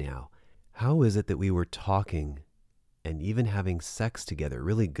called by now. How is it that we were talking and even having sex together,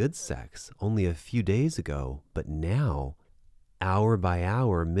 really good sex, only a few days ago, but now, hour by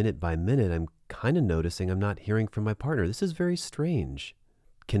hour, minute by minute, I'm kind of noticing I'm not hearing from my partner. This is very strange.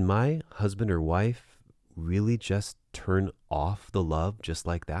 Can my husband or wife really just turn off the love just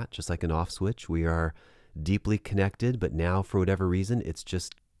like that, just like an off switch? We are deeply connected, but now for whatever reason, it's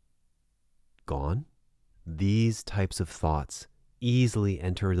just gone? These types of thoughts easily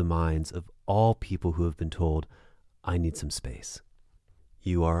enter the minds of all people who have been told, I need some space.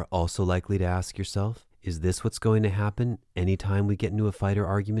 You are also likely to ask yourself, is this what's going to happen anytime we get into a fight or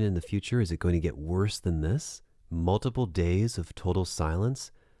argument in the future? Is it going to get worse than this? Multiple days of total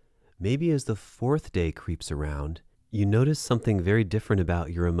silence? Maybe as the 4th day creeps around, you notice something very different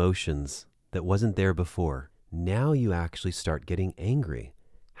about your emotions that wasn't there before. Now you actually start getting angry.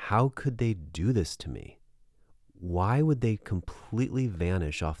 How could they do this to me? Why would they completely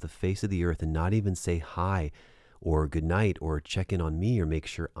vanish off the face of the earth and not even say hi or good night or check in on me or make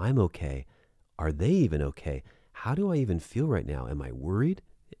sure I'm okay? Are they even okay? How do I even feel right now? Am I worried?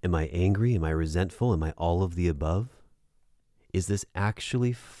 Am I angry? Am I resentful? Am I all of the above? Is this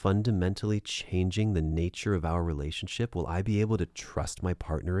actually fundamentally changing the nature of our relationship? Will I be able to trust my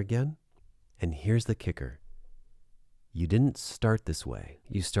partner again? And here's the kicker. You didn't start this way.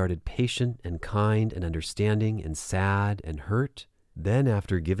 You started patient and kind and understanding and sad and hurt. Then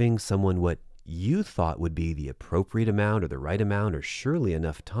after giving someone what you thought would be the appropriate amount or the right amount or surely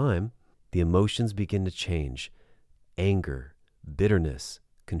enough time, the emotions begin to change. Anger, bitterness,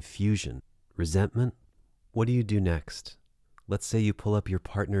 confusion, resentment. What do you do next? Let's say you pull up your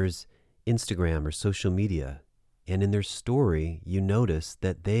partner's Instagram or social media, and in their story, you notice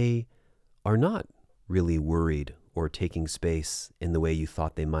that they are not really worried or taking space in the way you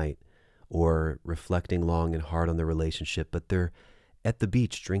thought they might, or reflecting long and hard on the relationship, but they're at the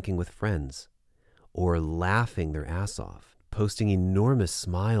beach drinking with friends, or laughing their ass off, posting enormous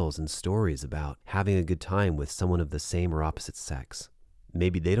smiles and stories about having a good time with someone of the same or opposite sex.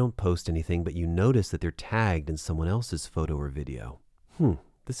 Maybe they don't post anything, but you notice that they're tagged in someone else's photo or video.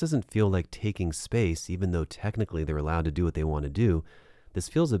 This doesn't feel like taking space, even though technically they're allowed to do what they want to do. This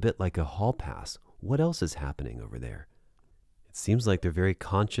feels a bit like a hall pass. What else is happening over there? It seems like they're very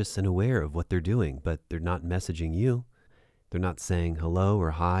conscious and aware of what they're doing, but they're not messaging you. They're not saying hello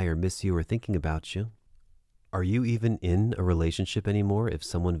or hi or miss you or thinking about you. Are you even in a relationship anymore if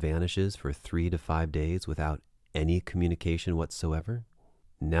someone vanishes for 3 to 5 days without any communication whatsoever?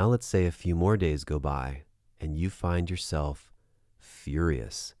 Now let's say a few more days go by and you find yourself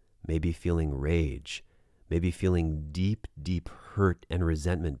furious, maybe feeling rage, maybe feeling deep, deep hurt and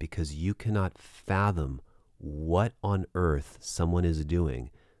resentment because you cannot fathom what on earth someone is doing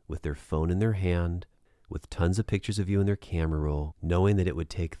with their phone in their hand, with tons of pictures of you in their camera roll, knowing that it would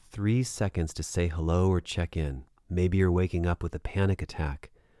take 3 seconds to say hello or check in. Maybe you're waking up with a panic attack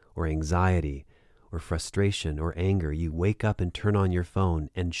or anxiety or frustration or anger. You wake up and turn on your phone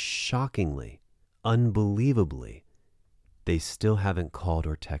and shockingly, unbelievably, they still haven't called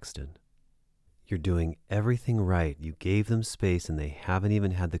or texted. You're doing everything right. You gave them space and they haven't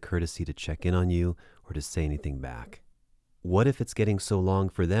even had the courtesy to check in on you or to say anything back. What if it's getting so long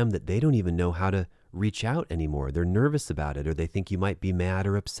for them that they don't even know how to reach out anymore? They're nervous about it, or they think you might be mad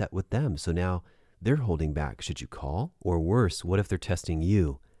or upset with them. So now they're holding back. Should you call? Or worse, what if they're testing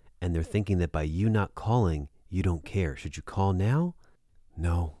you and they're thinking that by you not calling, you don't care? Should you call now?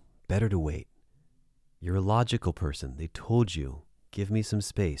 No, better to wait. You're a logical person. They told you, give me some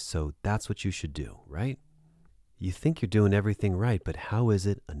space. So that's what you should do, right? You think you're doing everything right, but how is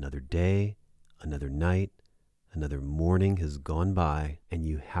it another day, another night, another morning has gone by and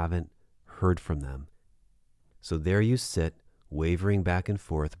you haven't heard from them? So there you sit, wavering back and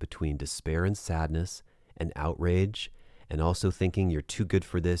forth between despair and sadness and outrage, and also thinking you're too good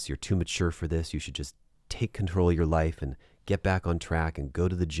for this, you're too mature for this, you should just take control of your life and get back on track and go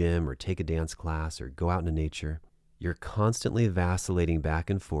to the gym or take a dance class or go out into nature. You're constantly vacillating back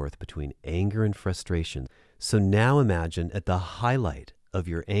and forth between anger and frustration. So now imagine at the highlight of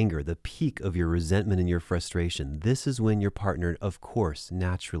your anger, the peak of your resentment and your frustration, this is when your partner, of course,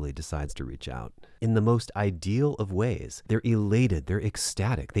 naturally decides to reach out. In the most ideal of ways, they're elated, they're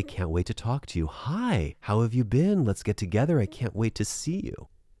ecstatic, they can't wait to talk to you. Hi, how have you been? Let's get together. I can't wait to see you.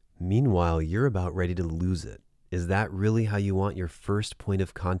 Meanwhile, you're about ready to lose it. Is that really how you want your first point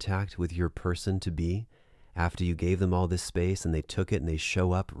of contact with your person to be? After you gave them all this space and they took it and they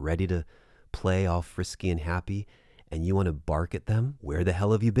show up ready to play all frisky and happy, and you want to bark at them? Where the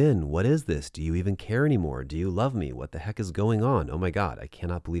hell have you been? What is this? Do you even care anymore? Do you love me? What the heck is going on? Oh my God, I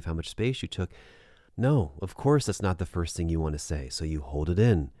cannot believe how much space you took. No, of course that's not the first thing you want to say. So you hold it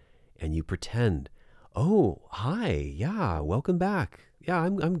in and you pretend, oh, hi, yeah, welcome back. Yeah,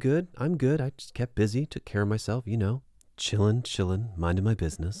 I'm good. I just kept busy, took care of myself, chillin', minding my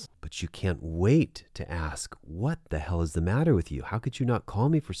business. But you can't wait to ask, what the hell is the matter with you? How could you not call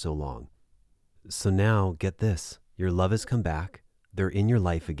me for so long? So now, get this. Your love has come back. They're in your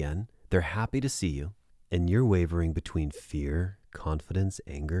life again. They're happy to see you. And you're wavering between fear, confidence,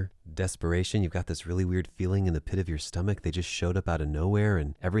 anger, desperation. You've got this really weird feeling in the pit of your stomach. They just showed up out of nowhere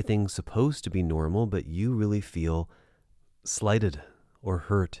and everything's supposed to be normal, but you really feel slighted or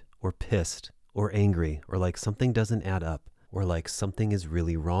hurt or pissed or angry or like something doesn't add up or like something is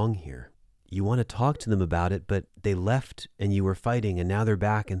really wrong here. You want to talk to them about it, but they left and you were fighting and now they're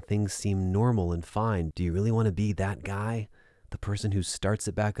back and things seem normal and fine. Do you really want to be that guy? The person who starts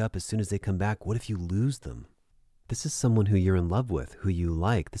it back up as soon as they come back? What if you lose them? This is someone who you're in love with, who you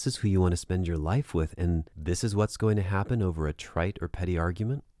like. This is who you want to spend your life with. And this is what's going to happen over a trite or petty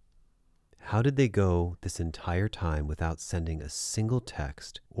argument? How did they go this entire time without sending a single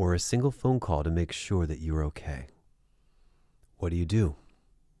text or a single phone call to make sure that you're okay? What do you do?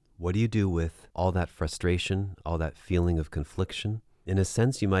 What do you do with all that frustration, all that feeling of confliction? In a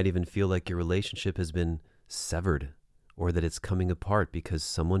sense, you might even feel like your relationship has been severed or that it's coming apart because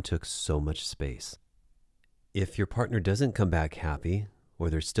someone took so much space. If your partner doesn't come back happy, or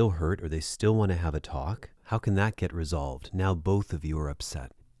they're still hurt, or they still want to have a talk, how can that get resolved? Now both of you are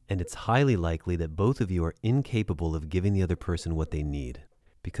upset. And it's highly likely that both of you are incapable of giving the other person what they need.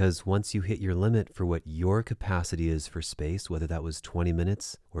 Because once you hit your limit for what your capacity is for space, whether that was 20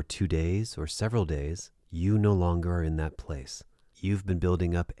 minutes or 2 days or several days, you no longer are in that place. You've been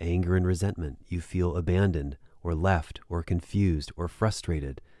building up anger and resentment. You feel abandoned or left or confused or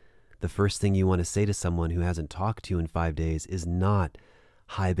frustrated. The first thing you want to say to someone who hasn't talked to you in 5 days is not,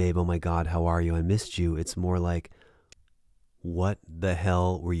 hi babe, oh my God, how are you? I missed you. It's more like, what the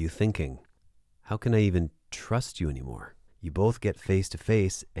hell were you thinking? How can I even trust you anymore? You both get face to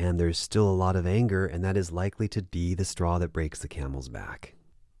face and there's still a lot of anger, and that is likely to be the straw that breaks the camel's back.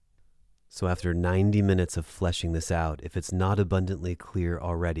 So after 90 minutes of fleshing this out, if it's not abundantly clear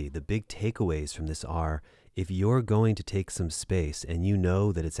already, the big takeaways from this are, If you're going to take some space and you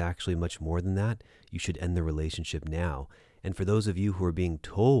know that it's actually much more than that, you should end the relationship now. And for those of you who are being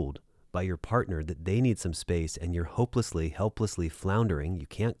told by your partner that they need some space and you're hopelessly, helplessly floundering, you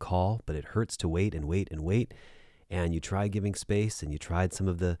can't call, but it hurts to wait and wait and wait, and you try giving space and you tried some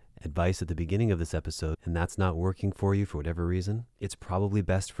of the advice at the beginning of this episode and that's not working for you for whatever reason, it's probably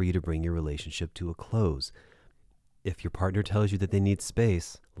best for you to bring your relationship to a close. If your partner tells you that they need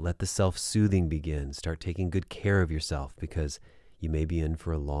space, let the self-soothing begin. Start taking good care of yourself because you may be in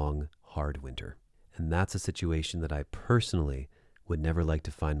for a long, hard winter. And that's a situation that I personally would never like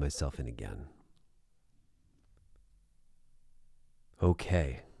to find myself in again.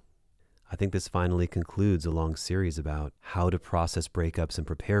 Okay. I think this finally concludes a long series about how to process breakups and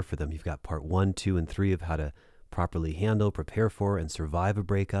prepare for them. You've got part 1, 2, and 3 of how to properly handle, prepare for, and survive a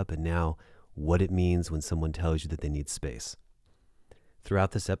breakup, and now what it means when someone tells you that they need space.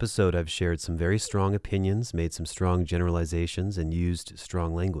 Throughout this episode, I've shared some very strong opinions, made some strong generalizations, and used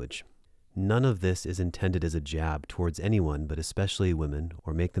strong language. None of this is intended as a jab towards anyone, but especially women,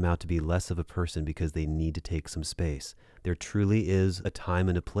 or make them out to be less of a person because they need to take some space. There truly is a time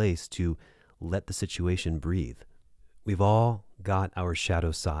and a place to let the situation breathe. We've all got our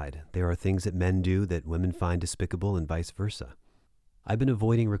shadow side. There are things that men do that women find despicable and vice versa. I've been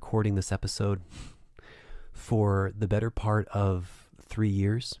avoiding recording this episode for the better part of 3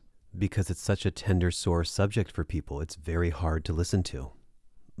 years because it's such a tender, sore subject for people. It's very hard to listen to.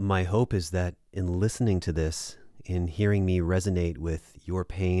 My hope is that in listening to this, in hearing me resonate with your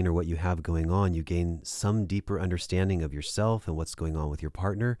pain or what you have going on, you gain some deeper understanding of yourself and what's going on with your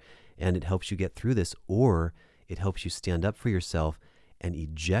partner, and it helps you get through this, or it helps you stand up for yourself and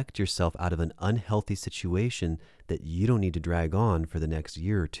eject yourself out of an unhealthy situation that you don't need to drag on for the next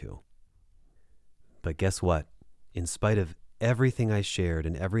year or two. But guess what? In spite of everything I shared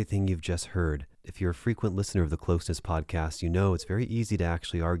and everything you've just heard, if you're a frequent listener of the Closeness podcast, you know it's very easy to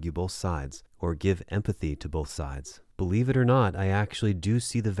actually argue both sides or give empathy to both sides. Believe it or not, I actually do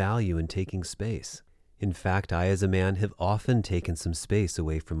see the value in taking space. In fact, I as a man have often taken some space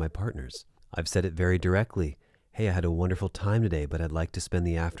away from my partners. I've said it very directly. Hey, I had a wonderful time today, but I'd like to spend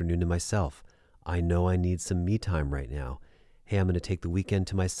the afternoon to myself. I know I need some me time right now. Hey, I'm going to take the weekend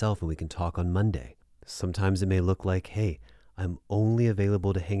to myself and we can talk on Monday. Sometimes it may look like, hey, I'm only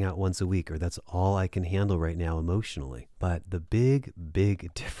available to hang out once a week, or that's all I can handle right now emotionally. But the big,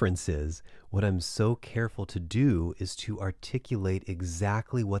 big difference is what I'm so careful to do is to articulate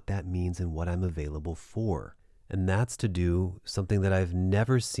exactly what that means and what I'm available for. And that's to do something that I've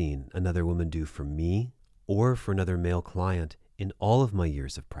never seen another woman do for me or for another male client in all of my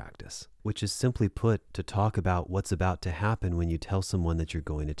years of practice, which is simply put to talk about what's about to happen when you tell someone that you're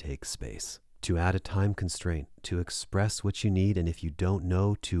going to take space. To add a time constraint, to express what you need, and if you don't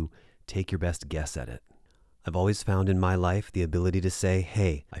know, to take your best guess at it. I've always found in my life the ability to say,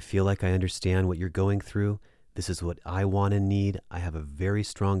 hey, I feel like I understand what you're going through. This is what I want and need. I have a very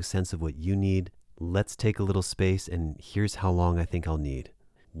strong sense of what you need. Let's take a little space, and here's how long I think I'll need.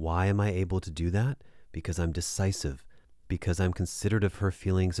 Why am I able to do that? Because I'm decisive, because I'm considerate of her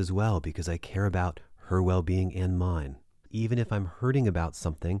feelings as well, because I care about her well-being and mine. Even if I'm hurting about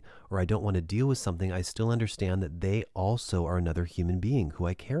something or I don't want to deal with something, I still understand that they also are another human being who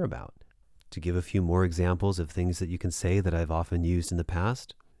I care about. To give a few more examples of things that you can say that I've often used in the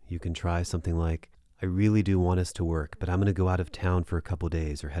past, you can try something like, I really do want us to work, but I'm going to go out of town for a couple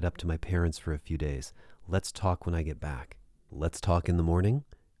days or head up to my parents for a few days. Let's talk when I get back. Let's talk in the morning.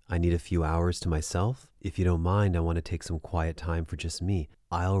 I need a few hours to myself. If you don't mind, I want to take some quiet time for just me.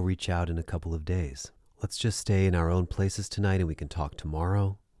 I'll reach out in a couple of days. Let's just stay in our own places tonight and we can talk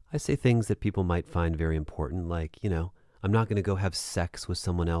tomorrow. I say things that people might find very important, like, I'm not going to go have sex with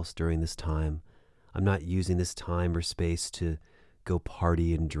someone else during this time. I'm not using this time or space to go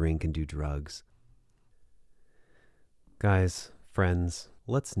party and drink and do drugs. Guys, friends,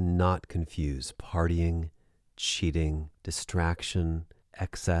 let's not confuse partying, cheating, distraction,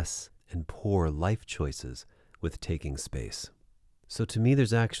 excess, and poor life choices with taking space. So to me,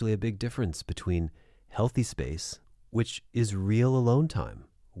 there's actually a big difference between healthy space, which is real alone time.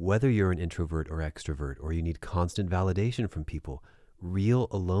 Whether you're an introvert or extrovert, or you need constant validation from people, real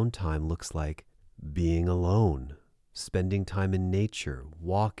alone time looks like being alone, spending time in nature,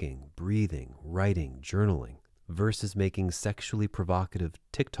 walking, breathing, writing, journaling, versus making sexually provocative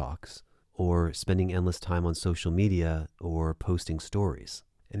TikToks or spending endless time on social media or posting stories.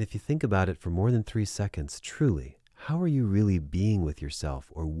 And if you think about it for more than 3 seconds, truly, how are you really being with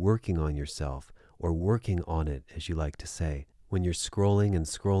yourself or working on yourself or working on it, as you like to say, when you're scrolling and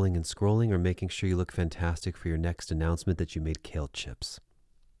scrolling and scrolling or making sure you look fantastic for your next announcement that you made kale chips?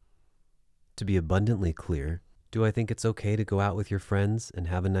 To be abundantly clear, do I think it's okay to go out with your friends and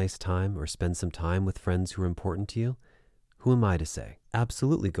have a nice time or spend some time with friends who are important to you? Who am I to say?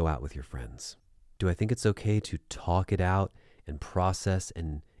 Absolutely go out with your friends. Do I think it's okay to talk it out and process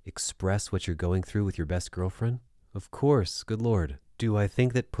and express what you're going through with your best girlfriend? Of course, good Lord. Do I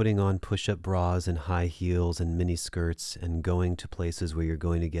think that putting on push-up bras and high heels and mini skirts and going to places where you're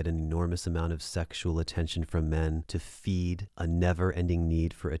going to get an enormous amount of sexual attention from men to feed a never-ending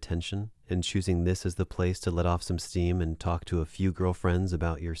need for attention, and choosing this as the place to let off some steam and talk to a few girlfriends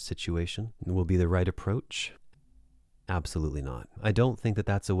about your situation will be the right approach? Absolutely not. I don't think that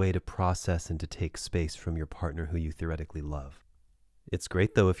that's a way to process and to take space from your partner who you theoretically love. It's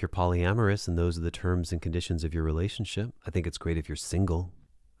great, though, if you're polyamorous and those are the terms and conditions of your relationship. I think it's great if you're single.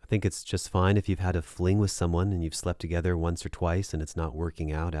 I think it's just fine if you've had a fling with someone and you've slept together once or twice and it's not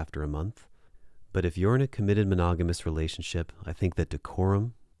working out after a month. But if you're in a committed monogamous relationship, I think that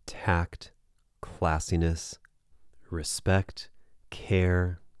decorum, tact, classiness, respect,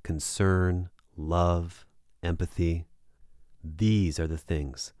 care, concern, love, empathy, these are the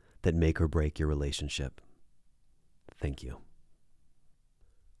things that make or break your relationship. Thank you.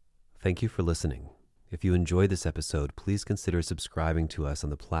 Thank you for listening. If you enjoyed this episode, please consider subscribing to us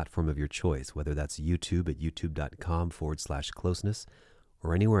on the platform of your choice, whether that's YouTube at youtube.com/closeness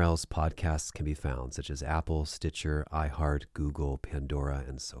or anywhere else podcasts can be found, such as Apple, Stitcher, iHeart, Google, Pandora,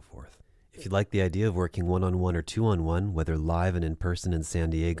 and so forth. If you'd like the idea of working one-on-one or two-on-one, whether live and in person in San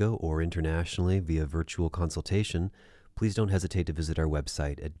Diego or internationally via virtual consultation, please don't hesitate to visit our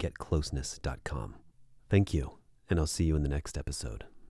website at getcloseness.com. Thank you, and I'll see you in the next episode.